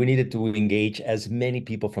time and we needed to engage as many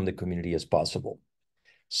people from the community as possible.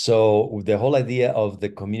 So the whole idea of the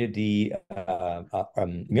community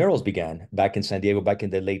murals began back in San Diego, back in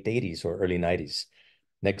the late 80s or early 90s.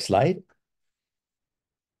 Next slide.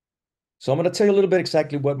 So I'm going to tell you a little bit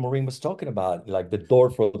exactly what Maureen was talking about, like the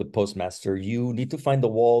door for the postmaster. You need to find the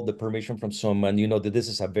wall, the permission from someone. You know that this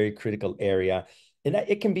is a very critical area. And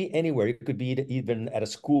it can be anywhere. It could be even at a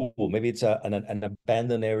school. Maybe it's an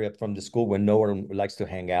abandoned area from the school where no one likes to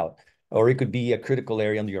hang out. Or it could be a critical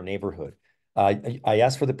area in your neighborhood. I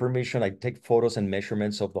ask for the permission. I take photos and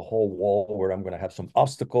measurements of the whole wall where I'm going to have some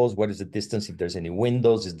obstacles. What is the distance? If there's any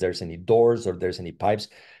windows, if there's any doors, or there's any pipes.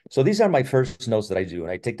 So these are my first notes that I do,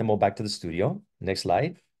 and I take them all back to the studio. Next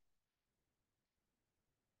slide.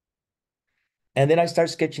 And then I start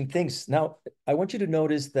sketching things. Now, I want you to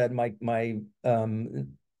notice that my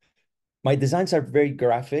designs are very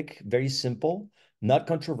graphic, very simple, not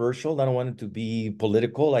controversial. I don't want it to be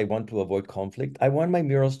political. I want to avoid conflict. I want my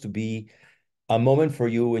murals to be a moment for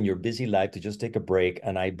you in your busy life to just take a break,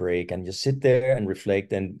 an eye break, and just sit there and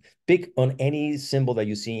reflect and pick on any symbol that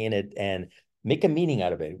you see in it and make a meaning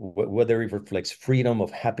out of it, whether it reflects freedom of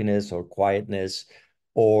happiness or quietness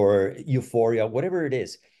or euphoria, whatever it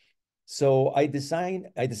is. So I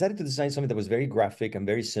decided to design something that was very graphic and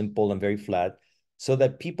very simple and very flat so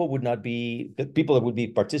that the people that would be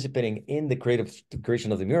participating in the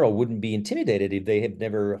creation of the mural wouldn't be intimidated if they have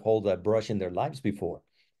never held a brush in their lives before.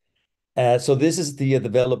 So this is the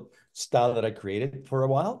developed style that I created for a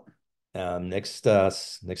while. Next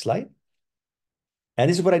slide. And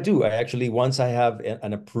this is what I do. I actually, once I have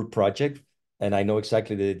an approved project and I know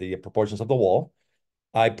exactly the proportions of the wall,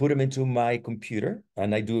 I put them into my computer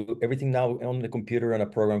and I do everything now on the computer on a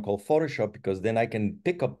program called Photoshop, because then I can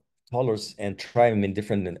pick up colors and try them in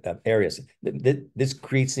different areas. This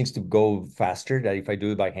creates things to go faster than if I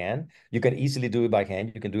do it by hand. You can easily do it by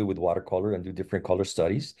hand. You can do it with watercolor and do different color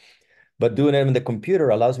studies. But doing it in the computer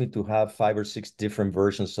allows me to have 5 or 6 different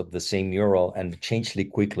versions of the same mural and change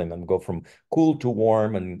it quickly and go from cool to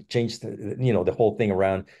warm and change the whole thing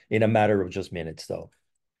around in a matter of just minutes, though.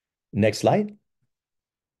 Next slide.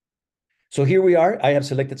 So here we are. I have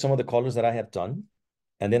selected some of the colors that I have done.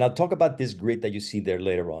 And then I'll talk about this grid that you see there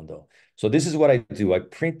later on, though. So this is what I do. I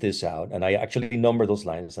print this out and I actually number those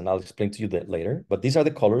lines, and I'll explain to you that later. But these are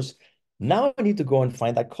the colors. Now I need to go and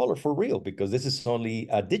find that color for real, because this is only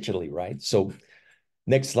digitally, right? So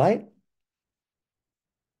next slide.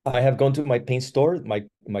 I have gone to my paint store.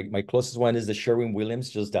 My closest one is the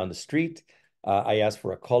Sherwin-Williams just down the street. I asked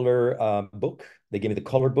for a color book. They gave me the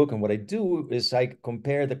color book. And what I do is I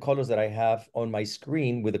compare the colors that I have on my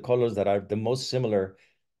screen with the colors that are the most similar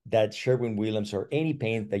that Sherwin-Williams or any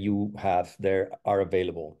paint that you have there are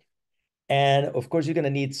available. And of course, you're going to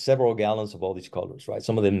need several gallons of all these colors, right?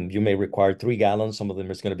 Some of them you may require 3 gallons. Some of them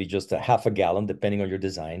is going to be just a half a gallon, depending on your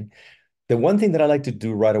design. The one thing that I like to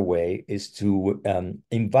do right away is to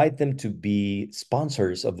invite them to be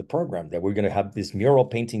sponsors of the program, that we're going to have this mural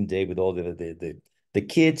painting day with all the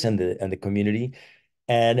kids and the community.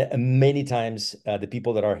 And many times the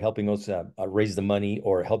people that are helping us raise the money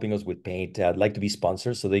or helping us with paint like to be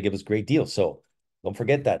sponsors, so they give us great deals. So don't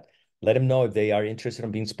forget that. Let them know if they are interested in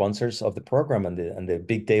being sponsors of the program and the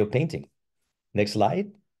big day of painting. Next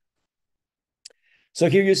slide. So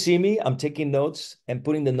here you see me, I'm taking notes and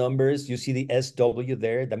putting the numbers. You see the SW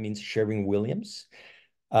there, that means Sherwin-Williams.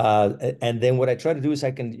 And then what I try to do is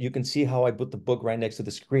you can see how I put the book right next to the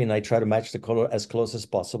screen. I try to match the color as close as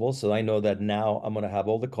possible. So I know that now I'm going to have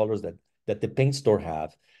all the colors that the paint store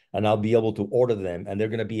have, and I'll be able to order them, and they're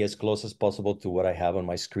going to be as close as possible to what I have on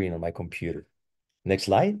my screen on my computer. Next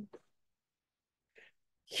slide.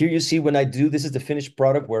 Here you see when I do, this is the finished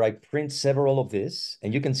product where I print several of this,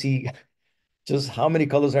 and you can see just how many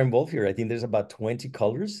colors are involved here. I think there's about 20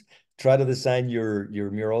 colors. Try to design your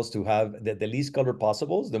murals to have the least color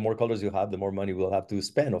possible. The more colors you have, the more money we'll have to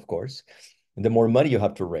spend, of course, and the more money you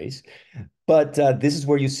have to raise. But this is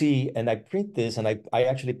where you see, and I print this, and I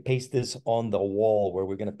actually paste this on the wall where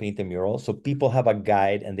we're going to paint the mural. So people have a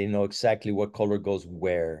guide and they know exactly what color goes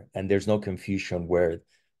where, and there's no confusion where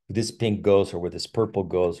this pink goes or where this purple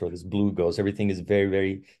goes or this blue goes. Everything is very,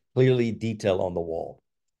 very clearly detailed on the wall.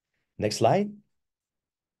 Next slide.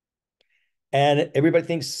 And everybody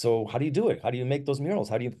thinks, so how do you do it? How do you make those murals?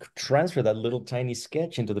 How do you transfer that little tiny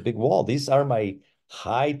sketch into the big wall? These are my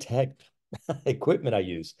high-tech equipment I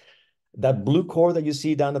use. That blue core that you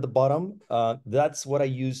see down at the bottom, that's what I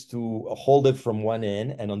use to hold it from one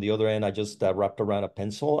end. And on the other end, I just wrapped around a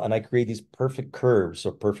pencil and I create these perfect curves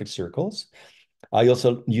or perfect circles. I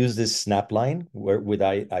also use this snap line with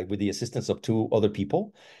the assistance of 2 other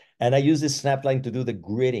people. And I use this snapline to do the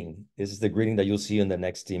gridding. This is the gridding that you'll see in the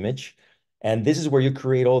next image. And this is where you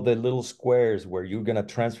create all the little squares where you're going to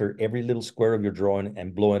transfer every little square of your drawing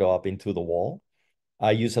and blow it up into the wall.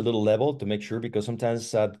 I use a little level to make sure, because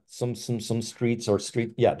sometimes some streets or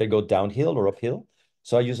yeah, they go downhill or uphill.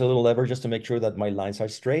 So I use a little lever just to make sure that my lines are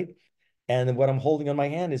straight. And what I'm holding on my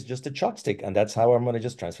hand is just a chalk stick, and that's how I'm going to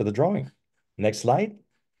just transfer the drawing. Next slide.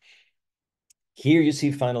 Here you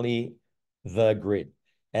see finally the grid.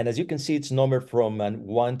 And as you can see, it's numbered from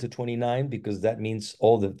 1 to 29 because that means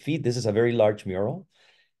all the feet. This is a very large mural,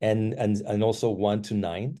 and also 1 to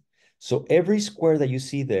 9. So every square that you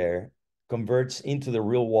see there converts into the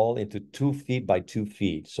real wall into 2 feet by 2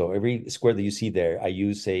 feet. So every square that you see there, I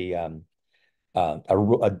use a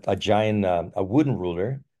giant a wooden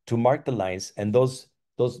ruler to mark the lines, and those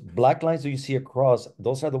black lines that you see across,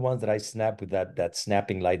 those are the ones that I snap with that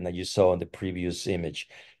snapping line that you saw in the previous image.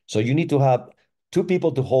 So you need to have 2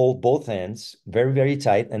 people to hold both ends very, very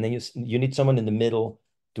tight, and then you need someone in the middle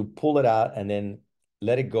to pull it out and then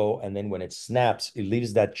let it go, and then when it snaps, it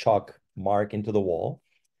leaves that chalk mark into the wall.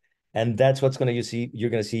 And that's what's you're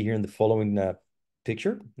gonna see here in the following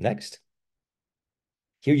picture. Next.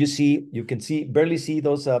 Here you can barely see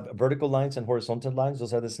those vertical lines and horizontal lines.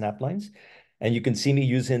 Those are the snap lines. And you can see me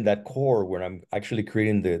using that core where I'm actually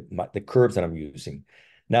creating the curves that I'm using.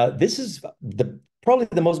 Now, this is probably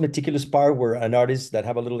the most meticulous part where an artist that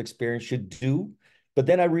have a little experience should do. But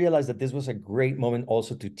then I realized that this was a great moment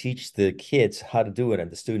also to teach the kids how to do it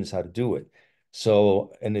and the students how to do it.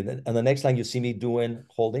 So, and on the next line, you see me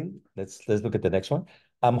holding. Let's look at the next one.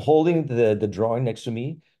 I'm holding the drawing next to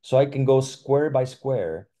me, so I can go square by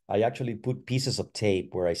square. I actually put pieces of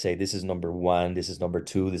tape where I say, this is number 1, this is number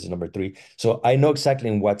 2, this is number 3. So I know exactly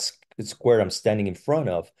in what square I'm standing in front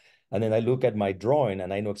of. And then I look at my drawing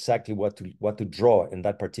and I know exactly what to draw in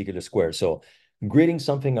that particular square. So gridding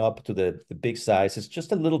something up to the big size is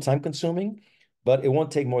just a little time consuming, but it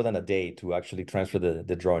won't take more than a day to actually transfer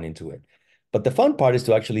the drawing into it. But the fun part is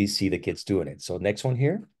to actually see the kids doing it. So next one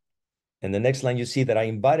here. And the next line, you see that I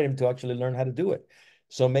invited him to actually learn how to do it.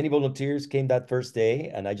 So many volunteers came that first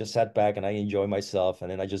day, and I just sat back and I enjoyed myself.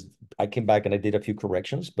 And then I came back and I did a few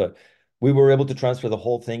corrections, but we were able to transfer the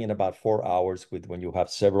whole thing in about 4 hours when you have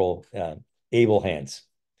several able hands.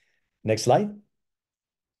 Next slide.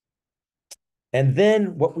 And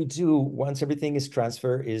then what we do once everything is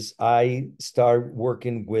transferred is I start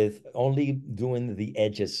working with only doing the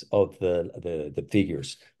edges of the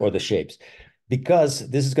figures or the shapes, because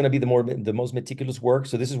this is going to be the most meticulous work.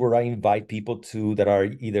 So this is where I invite people that are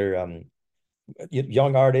either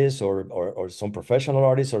young artists or some professional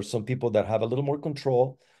artists or some people that have a little more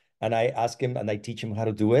control. And I ask them and I teach them how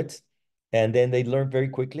to do it. And then they learn very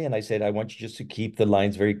quickly. And I said, I want you just to keep the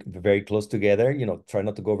lines very, very close together, try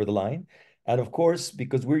not to go over the line. And of course,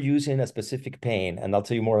 because we're using a specific paint, and I'll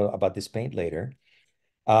tell you more about this paint later,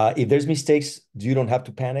 if there's mistakes, you don't have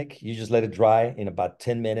to panic. You just let it dry in about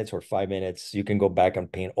 10 minutes or 5 minutes. You can go back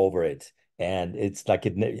and paint over it. And it's like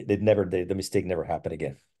the mistake never happened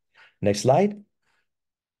again. Next slide.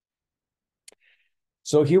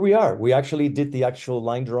 So here we are. We actually did the actual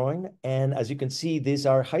line drawing. And as you can see, these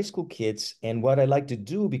are high school kids. And what I like to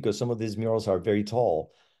do, because some of these murals are very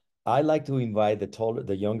tall, I like to invite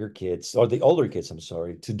the younger kids, or the older kids, I'm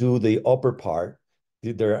sorry, to do the upper part.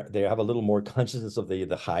 They have a little more consciousness of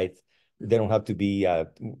the height. They don't have to be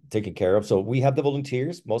taken care of. So we have the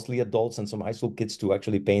volunteers, mostly adults and some high school kids, to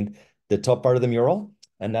actually paint the top part of the mural.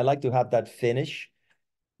 And I like to have that finish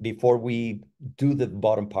before we do the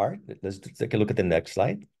bottom part. Let's take a look at the next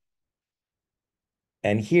slide.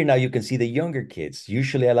 And here now you can see the younger kids.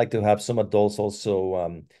 Usually I like to have some adults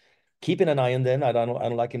also keeping an eye on them. I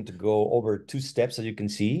don't like him to go over 2 steps, as you can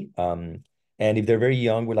see. And if they're very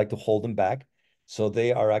young, we like to hold them back. So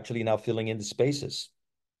they are actually now filling in the spaces.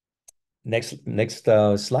 Next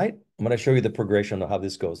slide. I'm going to show you the progression of how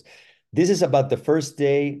this goes. This is about the first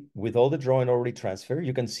day with all the drawing already transferred.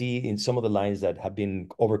 You can see in some of the lines that have been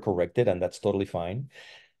overcorrected, and that's totally fine.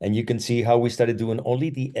 And you can see how we started doing only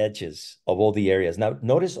the edges of all the areas. Now,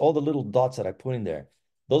 notice all the little dots that I put in there.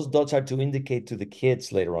 Those dots are to indicate to the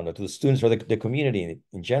kids later on, or to the students or the community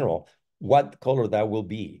in general, what color that will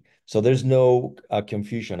be. So there's no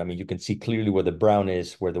confusion. I mean, you can see clearly where the brown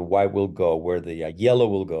is, where the white will go, where the yellow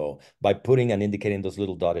will go, by putting and indicating those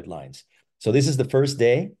little dotted lines. So this is the first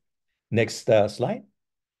day. Next slide.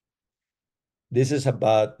 This is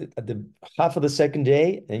about the half of the second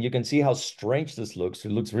day, and you can see how strange this looks.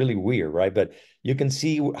 It looks really weird, right? But you can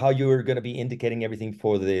see how you're going to be indicating everything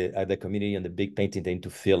for the community and the big painting thing to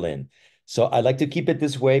fill in. So I like to keep it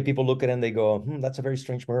this way. People look at it and they go, that's a very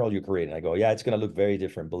strange mural you created. I go, yeah, it's going to look very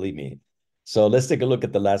different, believe me. So let's take a look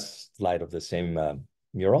at the last slide of the same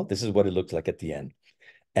mural. This is what it looks like at the end.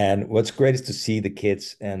 And what's great is to see the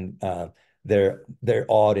kids and they're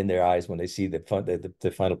awed in their eyes when they see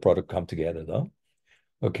the final product come together, though.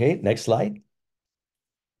 Okay, next slide.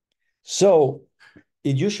 So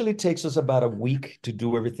it usually takes us about a week to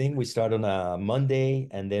do everything. We start on a Monday,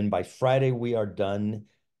 and then by Friday we are done.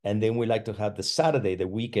 And then we like to have the Saturday, the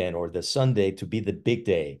weekend, or the Sunday to be the big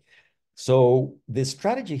day. So the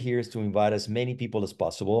strategy here is to invite as many people as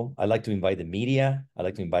possible. I like to invite the media. I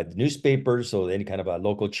like to invite the newspapers or any kind of a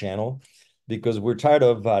local channel because we're tired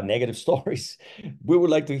of negative stories. We would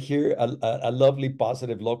like to hear a lovely,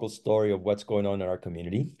 positive local story of what's going on in our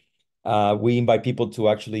community. We invite people to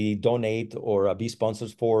actually donate or be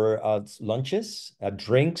sponsors for lunches,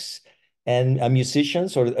 drinks, and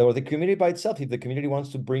musicians or the community by itself. If the community wants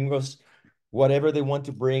to bring us whatever they want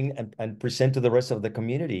to bring and present to the rest of the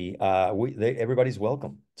community, everybody's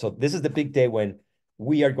welcome. So this is the big day when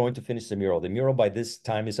we are going to finish the mural. The mural by this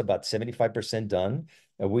time is about 75% done.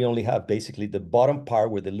 And we only have basically the bottom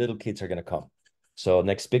part where the little kids are going to come. So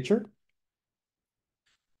next picture.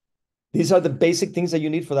 These are the basic things that you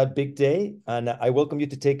need for that big day. And I welcome you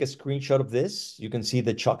to take a screenshot of this. You can see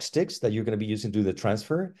the chalk sticks that you're going to be using to do the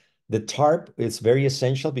transfer. The tarp is very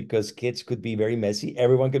essential because kids could be very messy.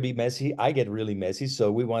 Everyone could be messy. I get really messy,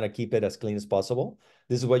 so we want to keep it as clean as possible.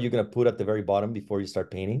 This is what you're going to put at the very bottom before you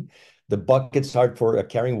start painting. The buckets are for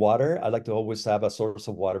carrying water. I like to always have a source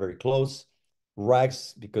of water very close.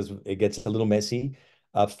 Rags, because it gets a little messy.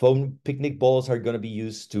 Foam picnic bowls are going to be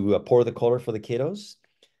used to pour the color for the kiddos.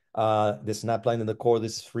 The snap line in the core,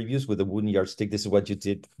 this is free use with a wooden yardstick. This is what you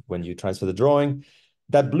did when you transfer the drawing.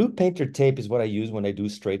 That blue painter tape is what I use when I do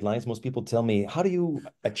straight lines. Most people tell me, how do you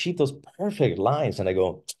achieve those perfect lines? And I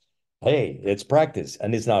go, hey, it's practice.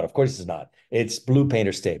 And it's not. Of course it's not. It's blue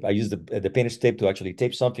painter's tape. I use the painter's tape to actually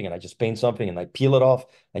tape something, and I just paint something and I peel it off,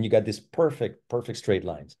 and you got this perfect straight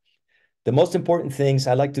lines. The most important things,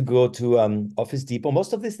 I like to go to Office Depot.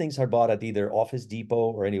 Most of these things are bought at either Office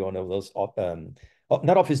Depot or any one of those,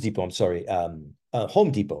 not Office Depot, I'm sorry,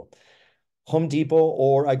 Home Depot. Home Depot,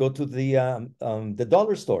 or I go to the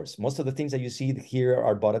dollar stores. Most of the things that you see here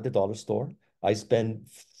are bought at the dollar store. I spend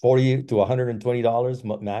 $40 to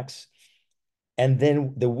 $120 max. And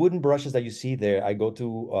then the wooden brushes that you see there, I go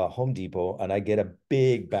to Home Depot and I get a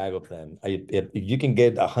big bag of them. If you can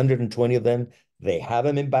get 120 of them, they have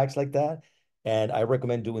them in bags like that. And I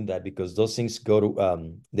recommend doing that because those things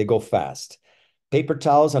they go fast. Paper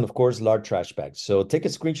towels and of course, large trash bags. So take a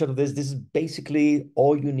screenshot of this. This is basically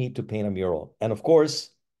all you need to paint a mural. And of course,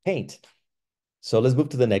 paint. So let's move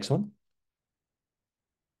to the next one.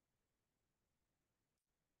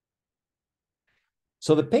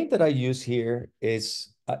 So the paint that I use here is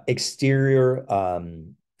exterior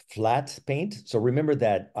flat paint. So remember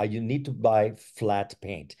that you need to buy flat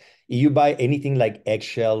paint. If you buy anything like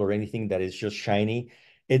eggshell or anything that is just shiny,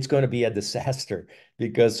 it's going to be a disaster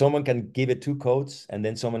because someone can give it 2 coats and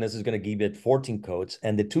then someone else is going to give it 14 coats.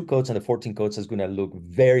 And the 2 coats and the 14 coats is going to look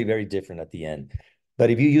very different at the end. But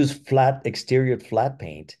if you use exterior flat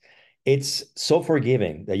paint, it's so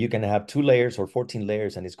forgiving that you can have 2 layers or 14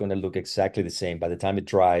 layers and it's going to look exactly the same. By the time it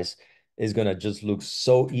dries, it's going to just look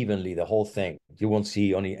so evenly, the whole thing. You won't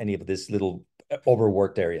see any of these little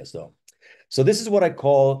overworked areas though. So this is what I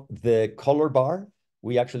call the color bar.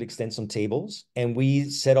 We actually extend some tables and we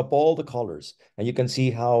set up all the colors. And you can see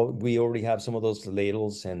how we already have some of those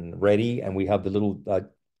ladles and ready. And we have the little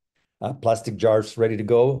plastic jars ready to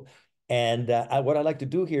go. And what I like to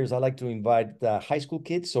do here is I like to invite high school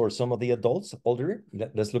kids or some of the adults older.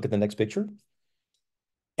 Let's look at the next picture.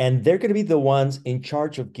 And they're going to be the ones in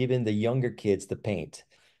charge of giving the younger kids the paint.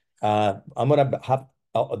 I'm going to have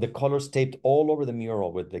the colors taped all over the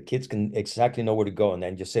mural where the kids can exactly know where to go. And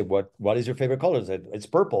then just say, what is your favorite color? It's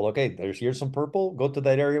purple. Okay, here's some purple. Go to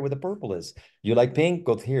that area where the purple is. You like pink?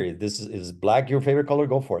 Go here. This is black your favorite color?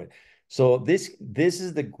 Go for it. So this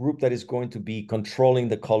is the group that is going to be controlling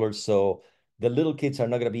the colors. So the little kids are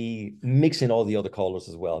not going to be mixing all the other colors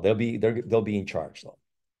as well. They'll be in charge though.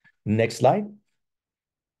 Next slide.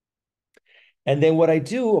 And then what I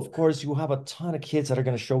do, of course, you have a ton of kids that are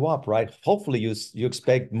going to show up, right? Hopefully you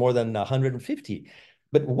expect more than 150.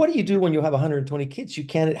 But what do you do when you have 120 kids? You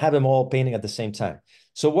can't have them all painting at the same time.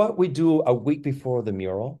 So what we do a week before the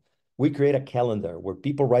mural, we create a calendar where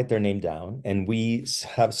people write their name down and we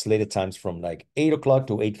have slated times from like 8 o'clock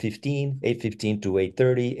to 8:15, 8:15 to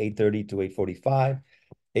 8:30, 8:30 to 8:45,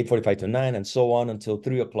 8:45 to 9, and so on until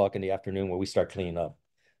 3 o'clock in the afternoon where we start cleaning up.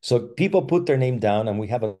 So people put their name down and we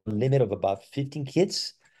have a limit of about 15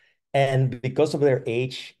 kids. And because of their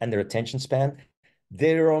age and their attention span,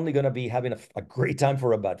 they're only going to be having a great time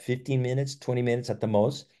for about 15 minutes, 20 minutes at the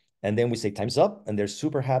most. And then we say time's up and they're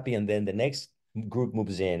super happy. And then the next group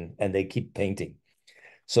moves in and they keep painting.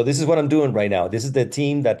 So this is what I'm doing right now. This is the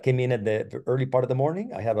team that came in at the early part of the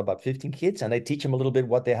morning. I have about 15 kids and I teach them a little bit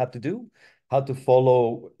what they have to do, how to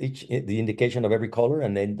follow the indication of every color,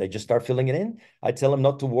 and then they just start filling it in. I tell them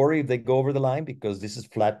not to worry if they go over the line because this is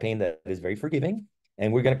flat paint that is very forgiving.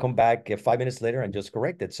 And we're going to come back 5 minutes later and just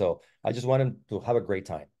correct it. So I just want them to have a great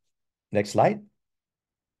time. Next slide.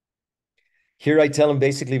 Here I tell them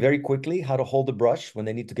basically very quickly how to hold the brush when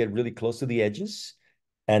they need to get really close to the edges.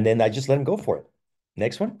 And then I just let them go for it.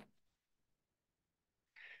 Next one.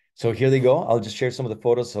 So here they go. I'll just share some of the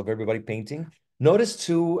photos of everybody painting. Notice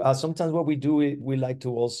too, sometimes what we do, we like to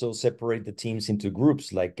also separate the teams into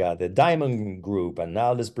groups, like the diamond group, and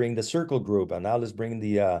now let's bring the circle group, and now let's bring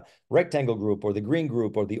the rectangle group, or the green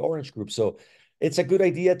group, or the orange group. So it's a good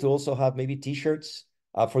idea to also have maybe t-shirts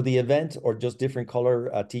for the event, or just different color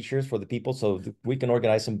t-shirts for the people, so we can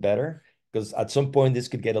organize them better, because at some point this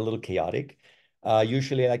could get a little chaotic.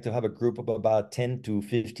 Usually I like to have a group of about 10 to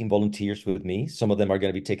 15 volunteers with me. Some of them are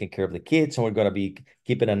going to be taking care of the kids. Some are going to be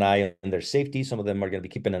keeping an eye on their safety. Some of them are going to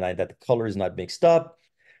be keeping an eye that the color is not mixed up.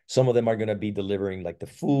 Some of them are going to be delivering like the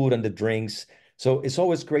food and the drinks. So it's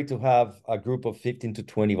always great to have a group of 15 to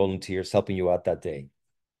 20 volunteers helping you out that day.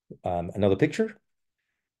 Another picture.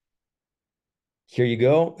 Here you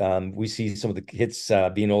go. We see some of the kids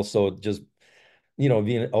being also just,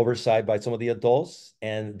 being oversight by some of the adults,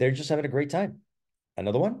 and they're just having a great time.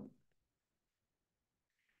 Another one.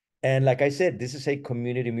 And like I said, this is a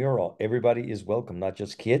community mural. Everybody is welcome, not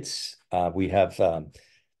just kids. We have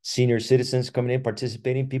senior citizens coming in,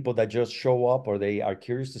 participating, people that just show up or they are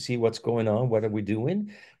curious to see what's going on, what are we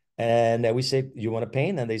doing? And we say, you want to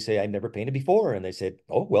paint? And they say, I never painted before. And they said,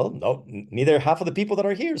 oh, well, no, neither half of the people that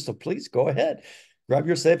are here. So please go ahead, grab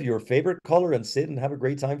yourself your favorite color and sit and have a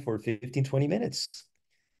great time for 15, 20 minutes.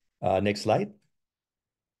 Next slide.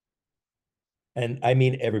 And I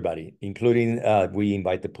mean everybody, including we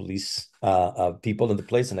invite the police people in the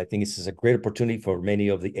place. And I think this is a great opportunity for many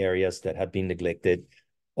of the areas that have been neglected,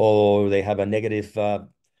 or they have a negative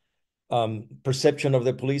perception of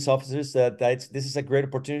the police officers. This is a great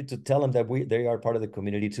opportunity to tell them that they are part of the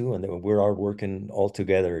community too, and that we are working all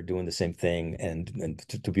together doing the same thing and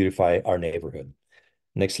to beautify our neighborhood.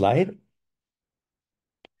 Next slide.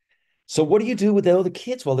 So what do you do with the other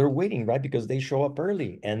kids while they're waiting, right? Because they show up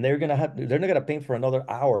early and they're not gonna paint for another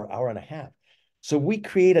hour and a half. So we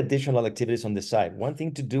create additional activities on the side. One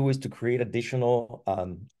thing to do is to create additional,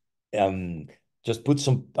 just put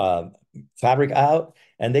some fabric out,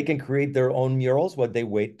 and they can create their own murals while they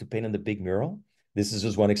wait to paint on the big mural. This is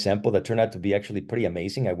just one example that turned out to be actually pretty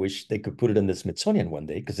amazing. I wish they could put it in the Smithsonian one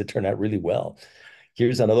day because it turned out really well.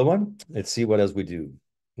 Here's another one. Let's see what else we do.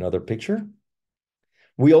 Another picture.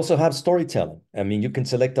 We also have storytelling. I mean, you can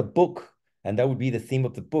select a book, and that would be the theme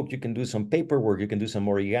of the book. You can do some paperwork, you can do some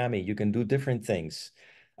origami, you can do different things,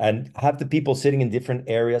 and have the people sitting in different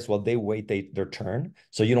areas while they wait their turn.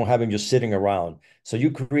 So you don't have them just sitting around. So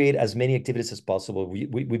you create as many activities as possible.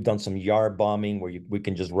 We've done some yard bombing where we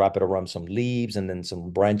can just wrap it around some leaves and then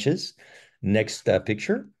some branches. Next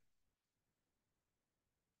picture.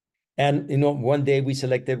 And one day we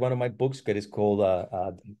selected one of my books that is called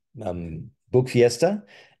Book Fiesta.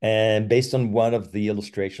 And based on one of the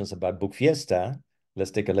illustrations about Book Fiesta,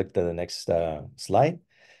 let's take a look at the next slide.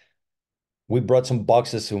 We brought some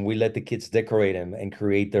boxes and we let the kids decorate them and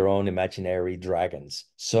create their own imaginary dragons.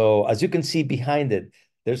 So as you can see behind it,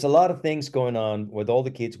 there's a lot of things going on with all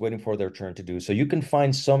the kids waiting for their turn to do. So you can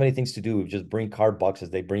find so many things to do. Just bring card boxes.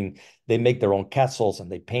 They make their own castles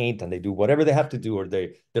and they paint and they do whatever they have to do, or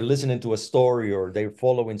they're listening to a story, or they're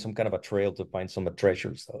following some kind of a trail to find some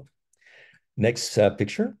treasures. So next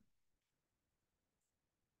picture.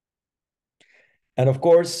 And of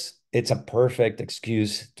course, it's a perfect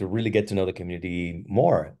excuse to really get to know the community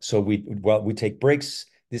more. So we take breaks.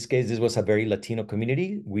 In this case, this was a very Latino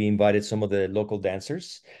community. We invited some of the local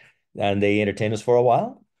dancers and they entertained us for a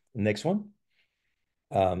while. Next one.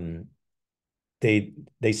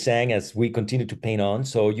 They sang as we continue to paint on.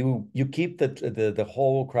 So you keep the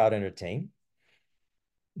whole crowd entertained.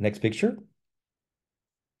 Next picture.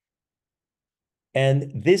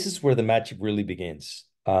 And this is where the magic really begins.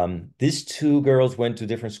 These two girls went to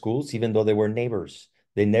different schools, even though they were neighbors.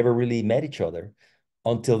 They never really met each other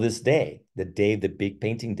until this day, the day of the big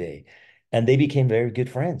painting day. And they became very good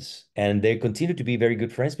friends. And they continue to be very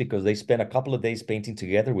good friends because they spent a couple of days painting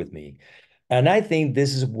together with me. And I think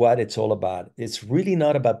this is what it's all about. It's really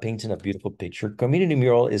not about painting a beautiful picture. Community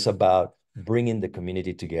mural is about bringing the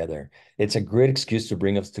community together. It's a great excuse to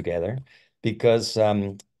bring us together. because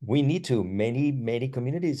we need to. Many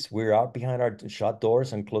communities, we're out behind our shut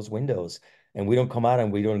doors and closed windows, and we don't come out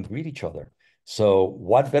and we don't greet each other. So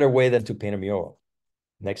what better way than to paint a mural?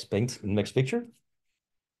 Next picture.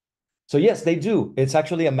 So yes, they do. It's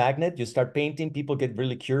actually a magnet. You start painting, people get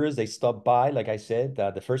really curious. They stop by. Like I said,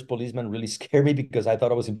 the first policeman really scared me because I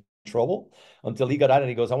thought I was in trouble until he got out and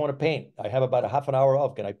he goes, I want to paint. I have about a half an hour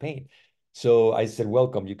off. Can I paint? So I said,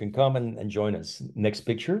 welcome. You can come and join us. Next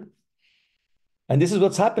picture. And this is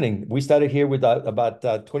what's happening. We started here with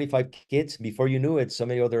about 25 kids. Before you knew it, so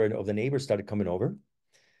many other of the neighbors started coming over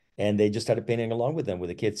and they just started painting along with them, with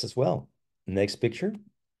the kids as well. Next picture.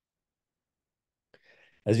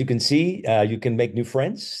 As you can see, you can make new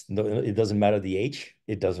friends. No, it doesn't matter the age.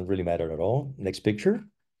 It doesn't really matter at all. Next picture.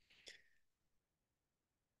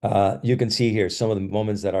 You can see here some of the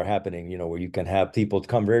moments that are happening, where you can have people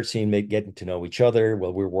conversing, getting to know each other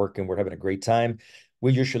while we're working. We're having a great time.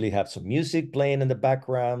 We usually have some music playing in the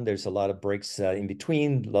background. There's a lot of breaks in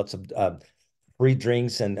between, lots of free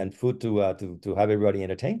drinks and food to have everybody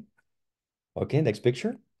entertained. Okay, next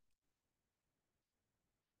picture.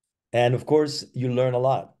 And of course, you learn a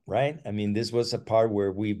lot, right? I mean, this was a part where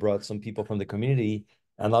we brought some people from the community,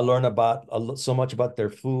 and I learned so much about their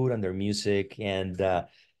food and their music, and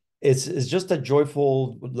it's just a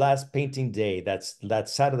joyful last painting day. That's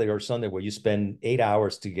Saturday or Sunday where you spend 8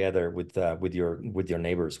 hours together with your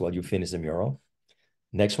neighbors while you finish the mural.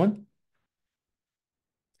 Next one.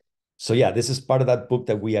 So yeah, this is part of that book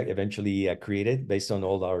that we eventually created based on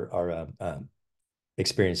all our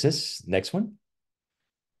experiences. Next one.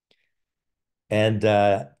 And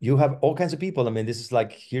you have all kinds of people. I mean, this is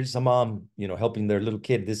like, here's a mom, helping their little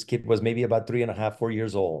kid. This kid was maybe about 3.5, 4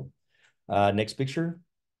 years old. Next picture.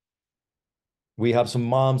 We have some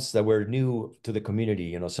moms that were new to the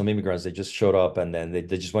community, some immigrants, they just showed up and then they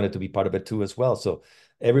just wanted to be part of it too as well. So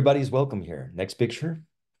everybody's welcome here. Next picture.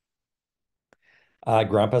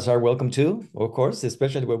 Grandpas are welcome too, of course,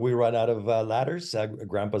 especially when we run out of ladders.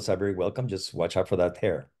 Grandpas are very welcome. Just watch out for that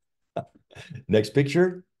hair. Next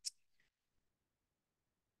picture.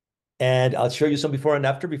 And I'll show you some before and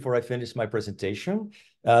after before I finish my presentation.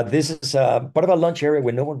 This is part of a lunch area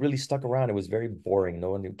where no one really stuck around. It was very boring.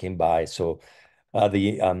 No one came by. So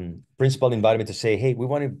the principal invited me to say, hey, we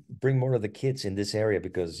want to bring more of the kids in this area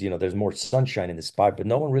because, there's more sunshine in this spot, but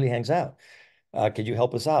no one really hangs out. Can you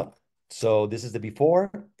help us out? So this is the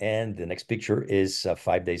before, and the next picture is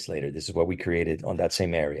 5 days later. This is what we created on that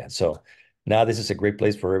same area. So now this is a great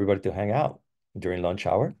place for everybody to hang out during lunch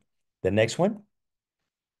hour. The next one.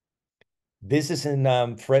 This is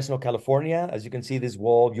in Fresno, California. As you can see, this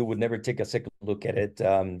wall, you would never take a second look at it.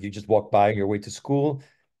 You just walk by on your way to school.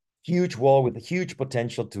 Huge wall with a huge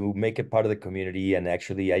potential to make it part of the community and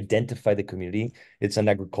actually identify the community. It's an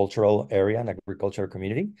agricultural area, an agricultural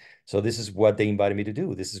community. So this is what they invited me to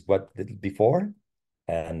do. This is what the before,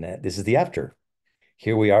 and this is the after.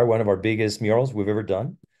 Here we are, one of our biggest murals we've ever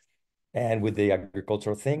done. And with the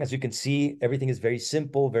agricultural thing, as you can see, everything is very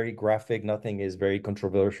simple, very graphic. Nothing is very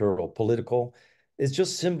controversial or political. It's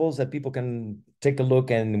just symbols that people can take a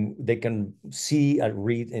look and they can see and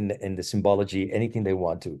read in the symbology, anything they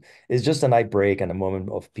want to. It's just a night break and a moment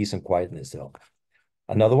of peace and quietness. So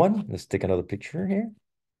another one, let's take another picture here.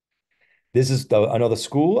 This is another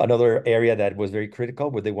school, another area that was very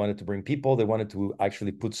critical where they wanted to bring people. They wanted to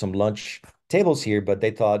actually put some lunch tables here, but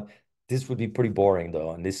they thought this would be pretty boring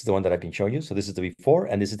though. And this is the one that I've been showing you. So this is the before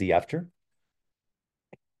and this is the after.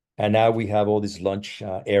 And now we have all these lunch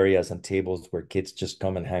areas and tables where kids just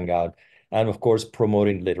come and hang out. And of course,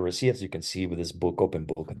 promoting literacy, as you can see with this book, open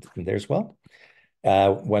book in there as well.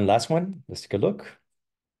 One last one, let's take a look.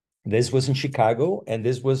 This was in Chicago, and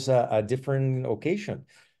this was a different occasion.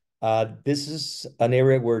 This is an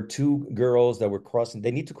area where two girls that were crossing,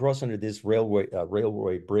 they need to cross under this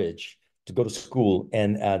railway bridge to go to school,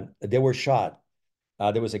 and they were shot.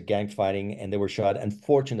 There was a gang fighting, and they were shot.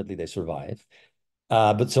 Unfortunately, they survived.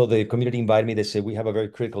 But so the community invited me. They said, we have a very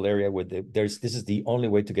critical area where this is the only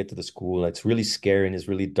way to get to the school. It's really scary and it's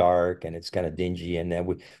really dark and it's kind of dingy. And then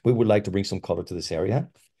we would like to bring some color to this area.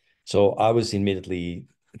 So I was immediately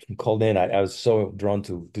called in. I was so drawn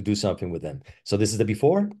to do something with them. So this is the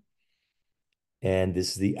before and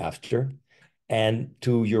this is the after. And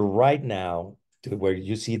to your right now, to where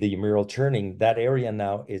you see the mural turning, that area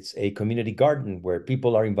now, it's a community garden where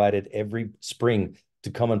people are invited every spring to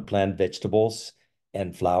come and plant vegetables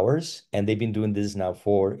and flowers. And they've been doing this now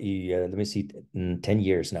for, let me see, 10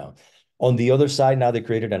 years now. On the other side, now they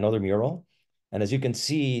created another mural. And as you can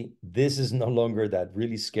see, this is no longer that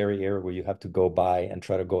really scary area where you have to go by and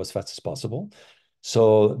try to go as fast as possible.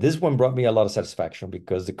 So this one brought me a lot of satisfaction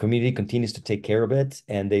because the community continues to take care of it,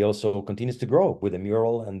 and they also continues to grow with the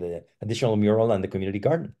mural and the additional mural and the community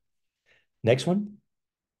garden. Next one.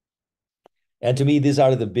 And to me, these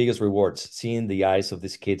are the biggest rewards, seeing the eyes of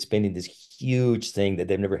these kids painting this huge thing that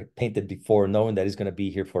they've never painted before, knowing that it's going to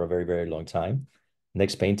be here for a very, very long time.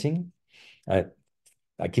 Next painting.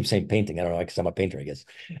 I keep saying painting. I don't know, because I'm a painter, I guess.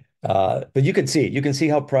 But you can see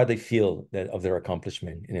how proud they feel of their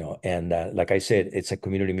accomplishment, and like I said, it's a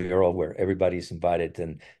community mural where everybody's invited,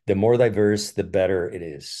 and the more diverse, the better it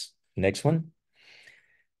is. Next one.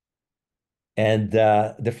 And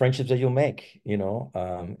the friendships that you'll make,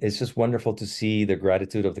 it's just wonderful to see the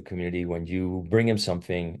gratitude of the community when you bring them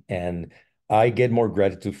something. And I get more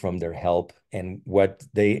gratitude from their help and what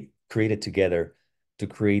they created together to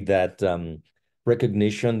create that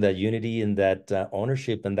recognition, that unity, and that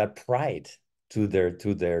ownership and that pride to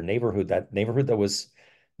their neighborhood, that neighborhood that was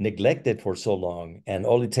neglected for so long. And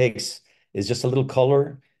all it takes is just a little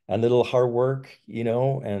color, a little hard work,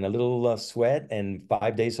 and a little sweat, and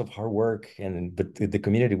 5 days of hard work. But the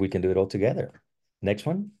community, we can do it all together. Next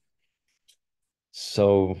one.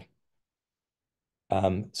 So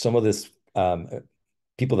some of this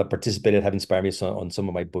people that participated have inspired me on some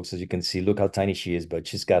of my books. As you can see, look how tiny she is, but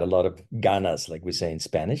she's got a lot of ganas, like we say in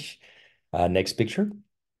Spanish. Next picture.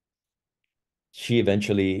 She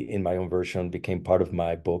eventually, in my own version, became part of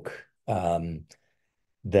my book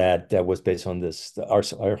that was based on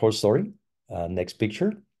our whole story. Next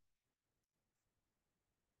picture.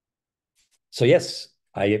 So yes,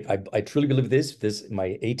 I truly believe this.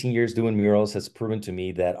 My 18 years doing murals has proven to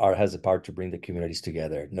me that art has the power to bring the communities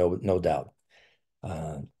together. No doubt.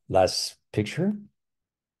 Last picture.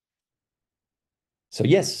 So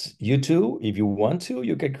yes, you too, if you want to,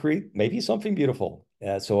 you can create maybe something beautiful.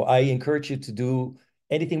 So I encourage you to do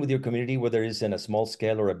anything with your community, whether it's in a small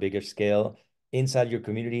scale or a bigger scale, inside your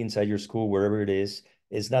community, inside your school, wherever it is.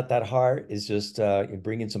 It's not that hard. It's just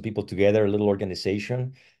bringing some people together, a little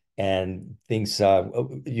organization, and things.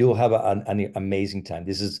 You'll have an amazing time.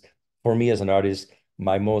 This is, for me as an artist,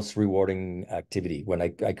 my most rewarding activity when I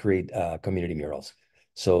create community murals.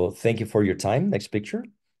 So thank you for your time. Next picture.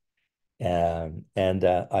 And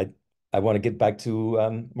I want to get back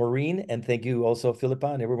to Maureen, and thank you also, Philippa,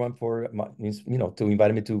 and everyone for to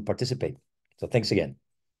inviting me to participate. So thanks again.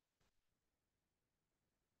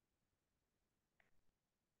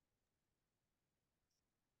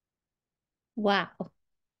 Wow.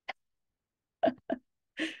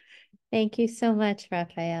 Thank you so much,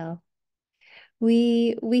 Rafael.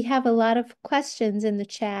 We have a lot of questions in the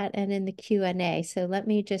chat and in the Q&A, so let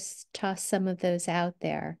me just toss some of those out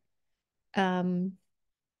there. I'm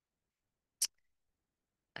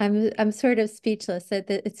sort of speechless that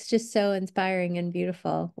it's just so inspiring and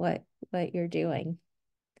beautiful what you're doing.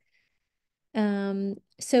 Jose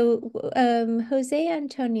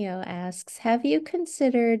Antonio asks, have you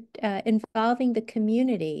considered involving the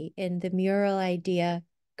community in the mural idea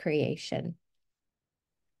creation?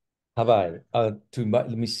 Have I? Let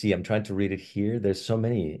me see. I'm trying to read it here. There's so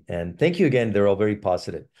many, and thank you again. They're all very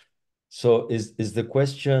positive. So is the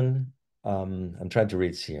question? I'm trying to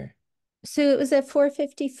read this here. So it was at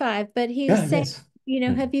 4:55, but he was Yeah, saying,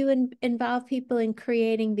 yes. have you involved people in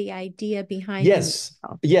creating the idea behind the Yes,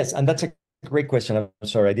 mural? yes, and that's a great question. I'm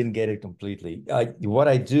sorry, I didn't get it completely. What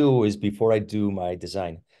I do is before I do my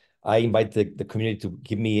design, I invite the community to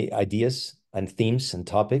give me ideas and themes and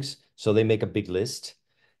topics. So they make a big list.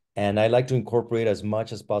 And I like to incorporate as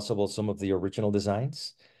much as possible some of the original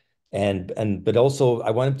designs. But also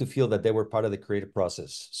I want them to feel that they were part of the creative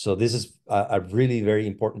process. So this is a really very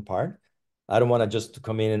important part. I don't want to just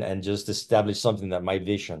come in and just establish something that my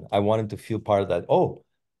vision. I want them to feel part of that. Oh,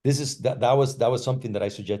 that was something that I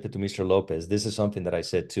suggested to Mr. Lopez. This is something that I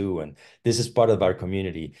said too, and this is part of our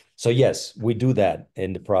community. So yes, we do that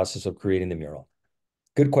in the process of creating the mural.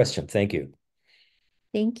 Good question. Thank you.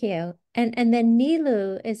 Thank you. And then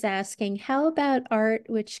Nilu is asking, how about art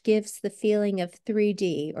which gives the feeling of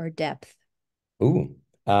 3D or depth? Ooh,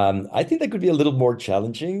 I think that could be a little more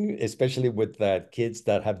challenging, especially with kids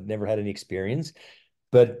that have never had any experience.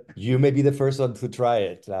 But you may be the first one to try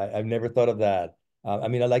it. I've never thought of that. I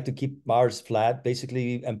mean, I like to keep ours flat,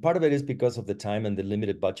 basically, and part of it is because of the time and the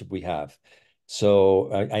limited budget we have.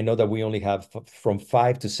 So I know that we only have from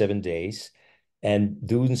 5 to 7 days, and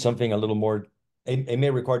doing something a little more, it may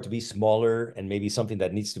require to be smaller and maybe something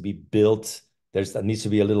that needs to be built. That needs to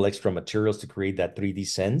be a little extra materials to create that 3D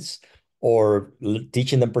sense, or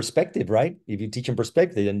teaching them perspective, right? If you teach them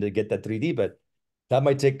perspective, then they get that 3D, but that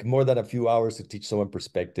might take more than a few hours to teach someone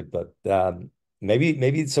perspective, but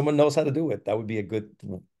maybe someone knows how to do it. That would be a good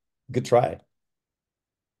try.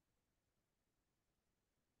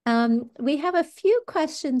 We have a few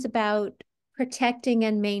questions about protecting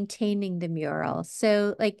and maintaining the mural.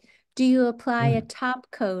 So, like, do you apply a top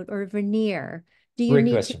coat or veneer? Do you Great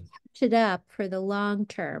need to question. touch it up for the long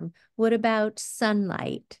term? What about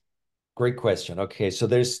sunlight? Great question. Okay, so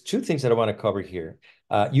there's two things that I want to cover here.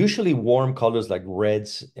 Usually warm colors like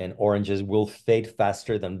reds and oranges will fade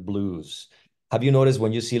faster than blues. Have you noticed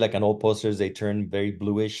when you see like an old posters, they turn very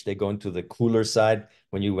bluish, they go into the cooler side.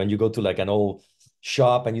 When you go to like an old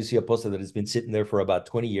shop and you see a poster that has been sitting there for about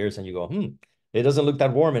 20 years and you go, it doesn't look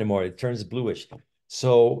that warm anymore. It turns bluish.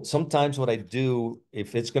 So sometimes what I do,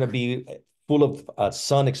 if it's going to be full of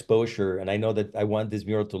sun exposure, and I know that I want this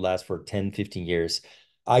mural to last for 10, 15 years,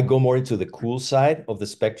 I go more into the cool side of the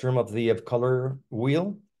spectrum of the color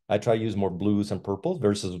wheel. I try to use more blues and purples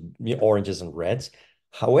versus oranges and reds.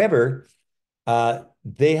 However,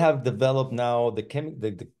 they have developed now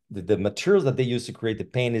the materials that they use to create the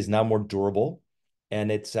paint is now more durable,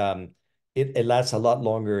 and it lasts a lot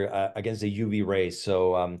longer against the UV rays.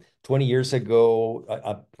 So 20 years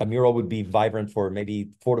ago, a mural would be vibrant for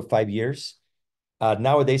maybe 4 to 5 years.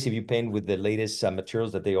 Nowadays, if you paint with the latest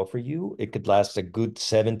materials that they offer you, it could last a good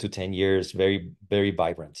 7 to 10 years, very, very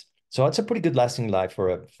vibrant. So it's a pretty good lasting life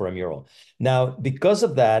for a mural. Now, because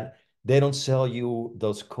of that, they don't sell you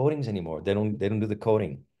those coatings anymore. They don't do the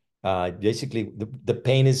coating. Basically, the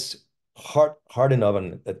paint is hard enough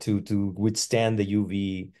to withstand the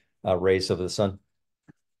UV rays of the sun.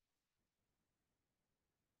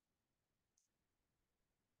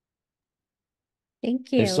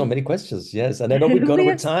 Thank There's so you. many questions. Yes, and I know we've gone We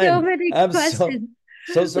over have so time. many I'm questions.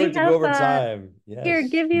 so sorry We to go have over time. here,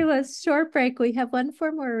 Yes. give you a short break. We have one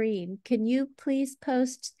for Maureen. Can you please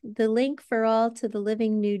post the link for all to the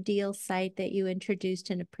Living New Deal site that you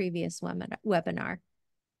introduced in a previous webinar?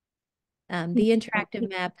 The interactive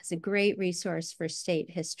map is a great resource for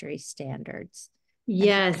state history standards.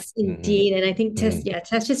 Yes, Mhm. indeed. And I think Mhm.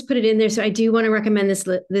 Tess just put it in there. So I do want to recommend this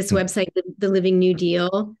website, the Living New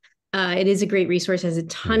Deal. It is a great resource, has a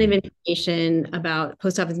ton of Mhm. information about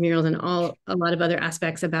post office murals and a lot of other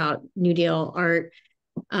aspects about New Deal art.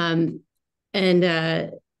 Um, and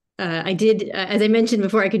I did, as I mentioned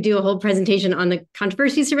before, I could do a whole presentation on the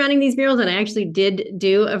controversy surrounding these murals, and I actually did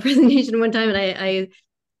do a presentation one time, and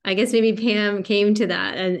I guess maybe Pam came to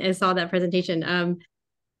that and saw that presentation.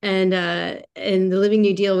 And the Living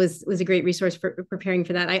New Deal was a great resource for preparing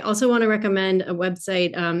for that. I also want to recommend a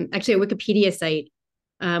website, actually a Wikipedia site,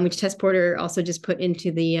 which Tess Porter also just put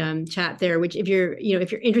into the chat there. Which if you're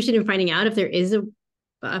interested in finding out if there is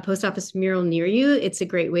a post office mural near you, it's a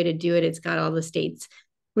great way to do it. It's got all the states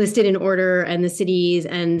listed in order and the cities,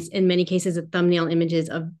 and in many cases, the thumbnail images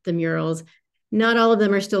of the murals. Not all of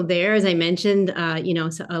them are still there, as I mentioned.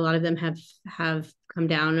 So a lot of them have come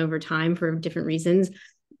down over time for different reasons,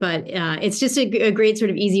 but it's just a great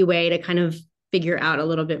sort of easy way to kind of figure out a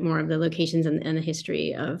little bit more of the locations and the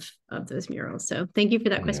history of those murals. So thank you for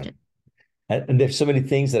that Yeah. question. And there's so many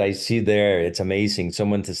things that I see there. It's amazing.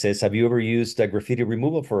 Someone says, "Have you ever used a graffiti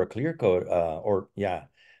removal for a clear coat?" Or yeah,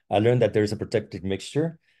 I learned that there's a protected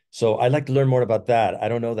mixture. So I'd like to learn more about that. I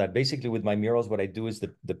don't know that. Basically, with my murals, what I do is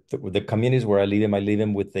the communities where I leave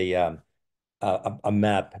them with a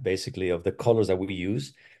map basically of the colors that we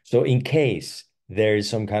use. So in case there is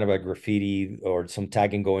some kind of a graffiti or some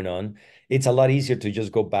tagging going on, it's a lot easier to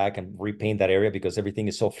just go back and repaint that area because everything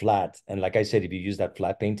is so flat. And like I said, if you use that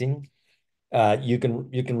flat painting, you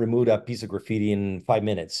can remove a piece of graffiti in 5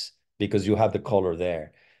 minutes because you have the color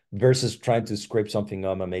there, versus trying to scrape something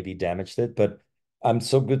up and maybe damaged it. But I'm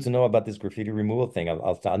so good to know about this graffiti removal thing.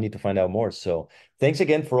 I'll need to find out more. So thanks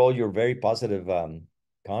again for all your very positive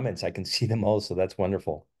comments. I can see them all, so that's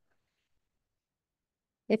wonderful.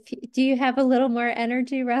 Do you have a little more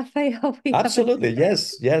energy, Rafael? We have a Absolutely.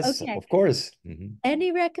 Yes. Yes, okay. of course. Mhm.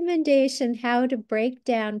 Any recommendation how to break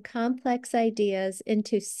down complex ideas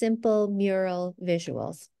into simple mural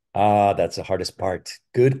visuals? That's the hardest part.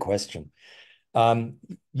 Good question. Um,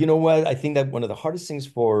 you know what? I think that one of the hardest things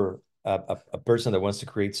for a person that wants to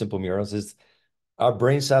create simple murals is our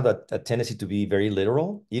brains have a tendency to be very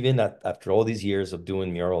literal, even after all these years of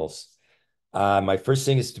doing murals. My first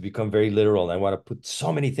thing is to become very literal. I want to put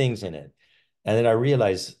so many things in it. And then I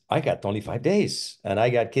realized I got only 5 days and I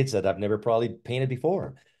got kids that I've never probably painted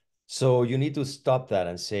before. So you need to stop that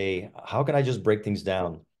and say, how can I just break things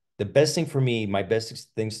down? The best thing for me, my best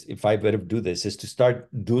things, if I ever do this, is to start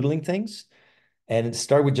doodling things and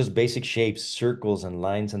start with just basic shapes, circles and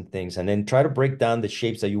lines and things, and then try to break down the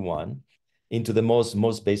shapes that you want into the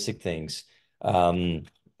most basic things. Um,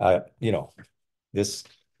 you know, this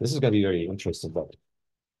this is going to be very interesting. But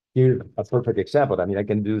here's a perfect example. I mean, I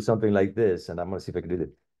can do something like this, and I'm going to see if I can do this.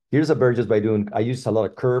 Here's a bird just by doing, I use a lot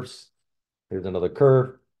of curves. There's another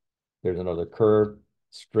curve. There's another curve,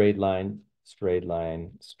 straight line, straight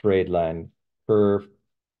line, straight line, curve,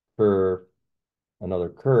 curve, another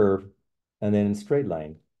curve, and then straight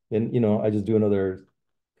line. Then, I just do another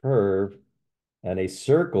curve and a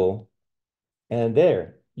circle, and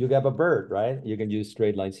there you have a bird, right? You can use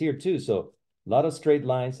straight lines here too. So a lot of straight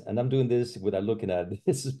lines, and I'm doing this without looking at it.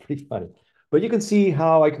 This is pretty funny. But you can see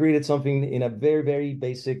how I created something in a very, very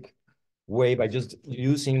basic way by just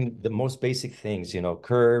using the most basic things,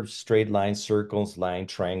 curves, straight lines, circles, line,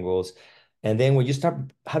 triangles. And then when you start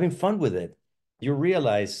having fun with it, you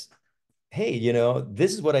realize, hey,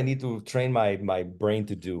 this is what I need to train my brain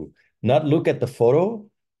to do. Not look at the photo,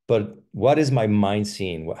 but what is my mind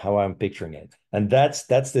seeing, how I'm picturing it. And that's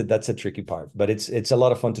the tricky part, but it's a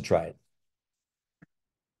lot of fun to try it.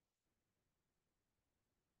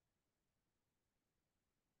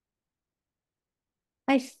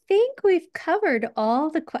 I think we've covered all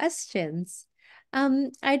the questions.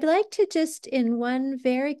 I'd like to just in one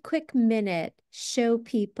very quick minute show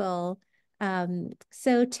people.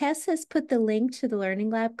 So Tess has put the link to the Learning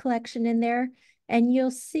Lab collection in there, and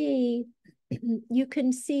you'll see, you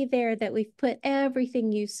can see there that we've put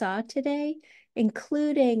everything you saw today,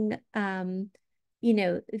 including,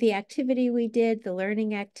 the activity we did, the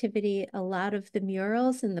learning activity, a lot of the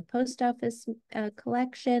murals in the post office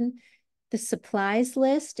collection, the supplies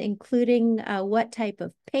list, including what type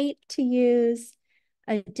of paint to use,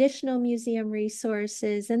 additional museum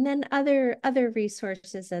resources, and then other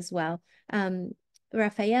resources as well.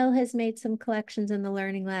 Rafael has made some collections in the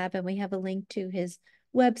Learning Lab, and we have a link to his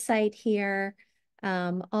website here.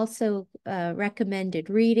 Also recommended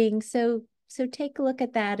reading. So take a look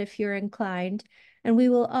at that if you're inclined. And we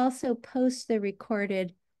will also post the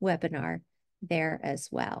recorded webinar there as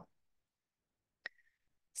well.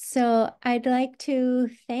 So I'd like to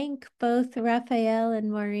thank both Rafael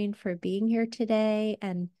and Maureen for being here today,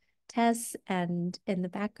 and Tess and in the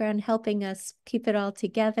background helping us keep it all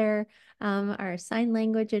together, our sign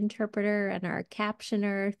language interpreter and our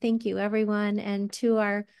captioner. Thank you, everyone, and to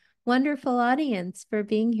our wonderful audience for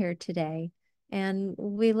being here today. And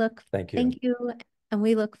Thank you. Thank you, and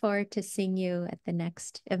we look forward to seeing you at the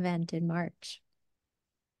next event in March.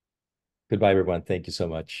 Goodbye, everyone. Thank you so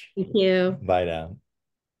much. Thank you. Bye now.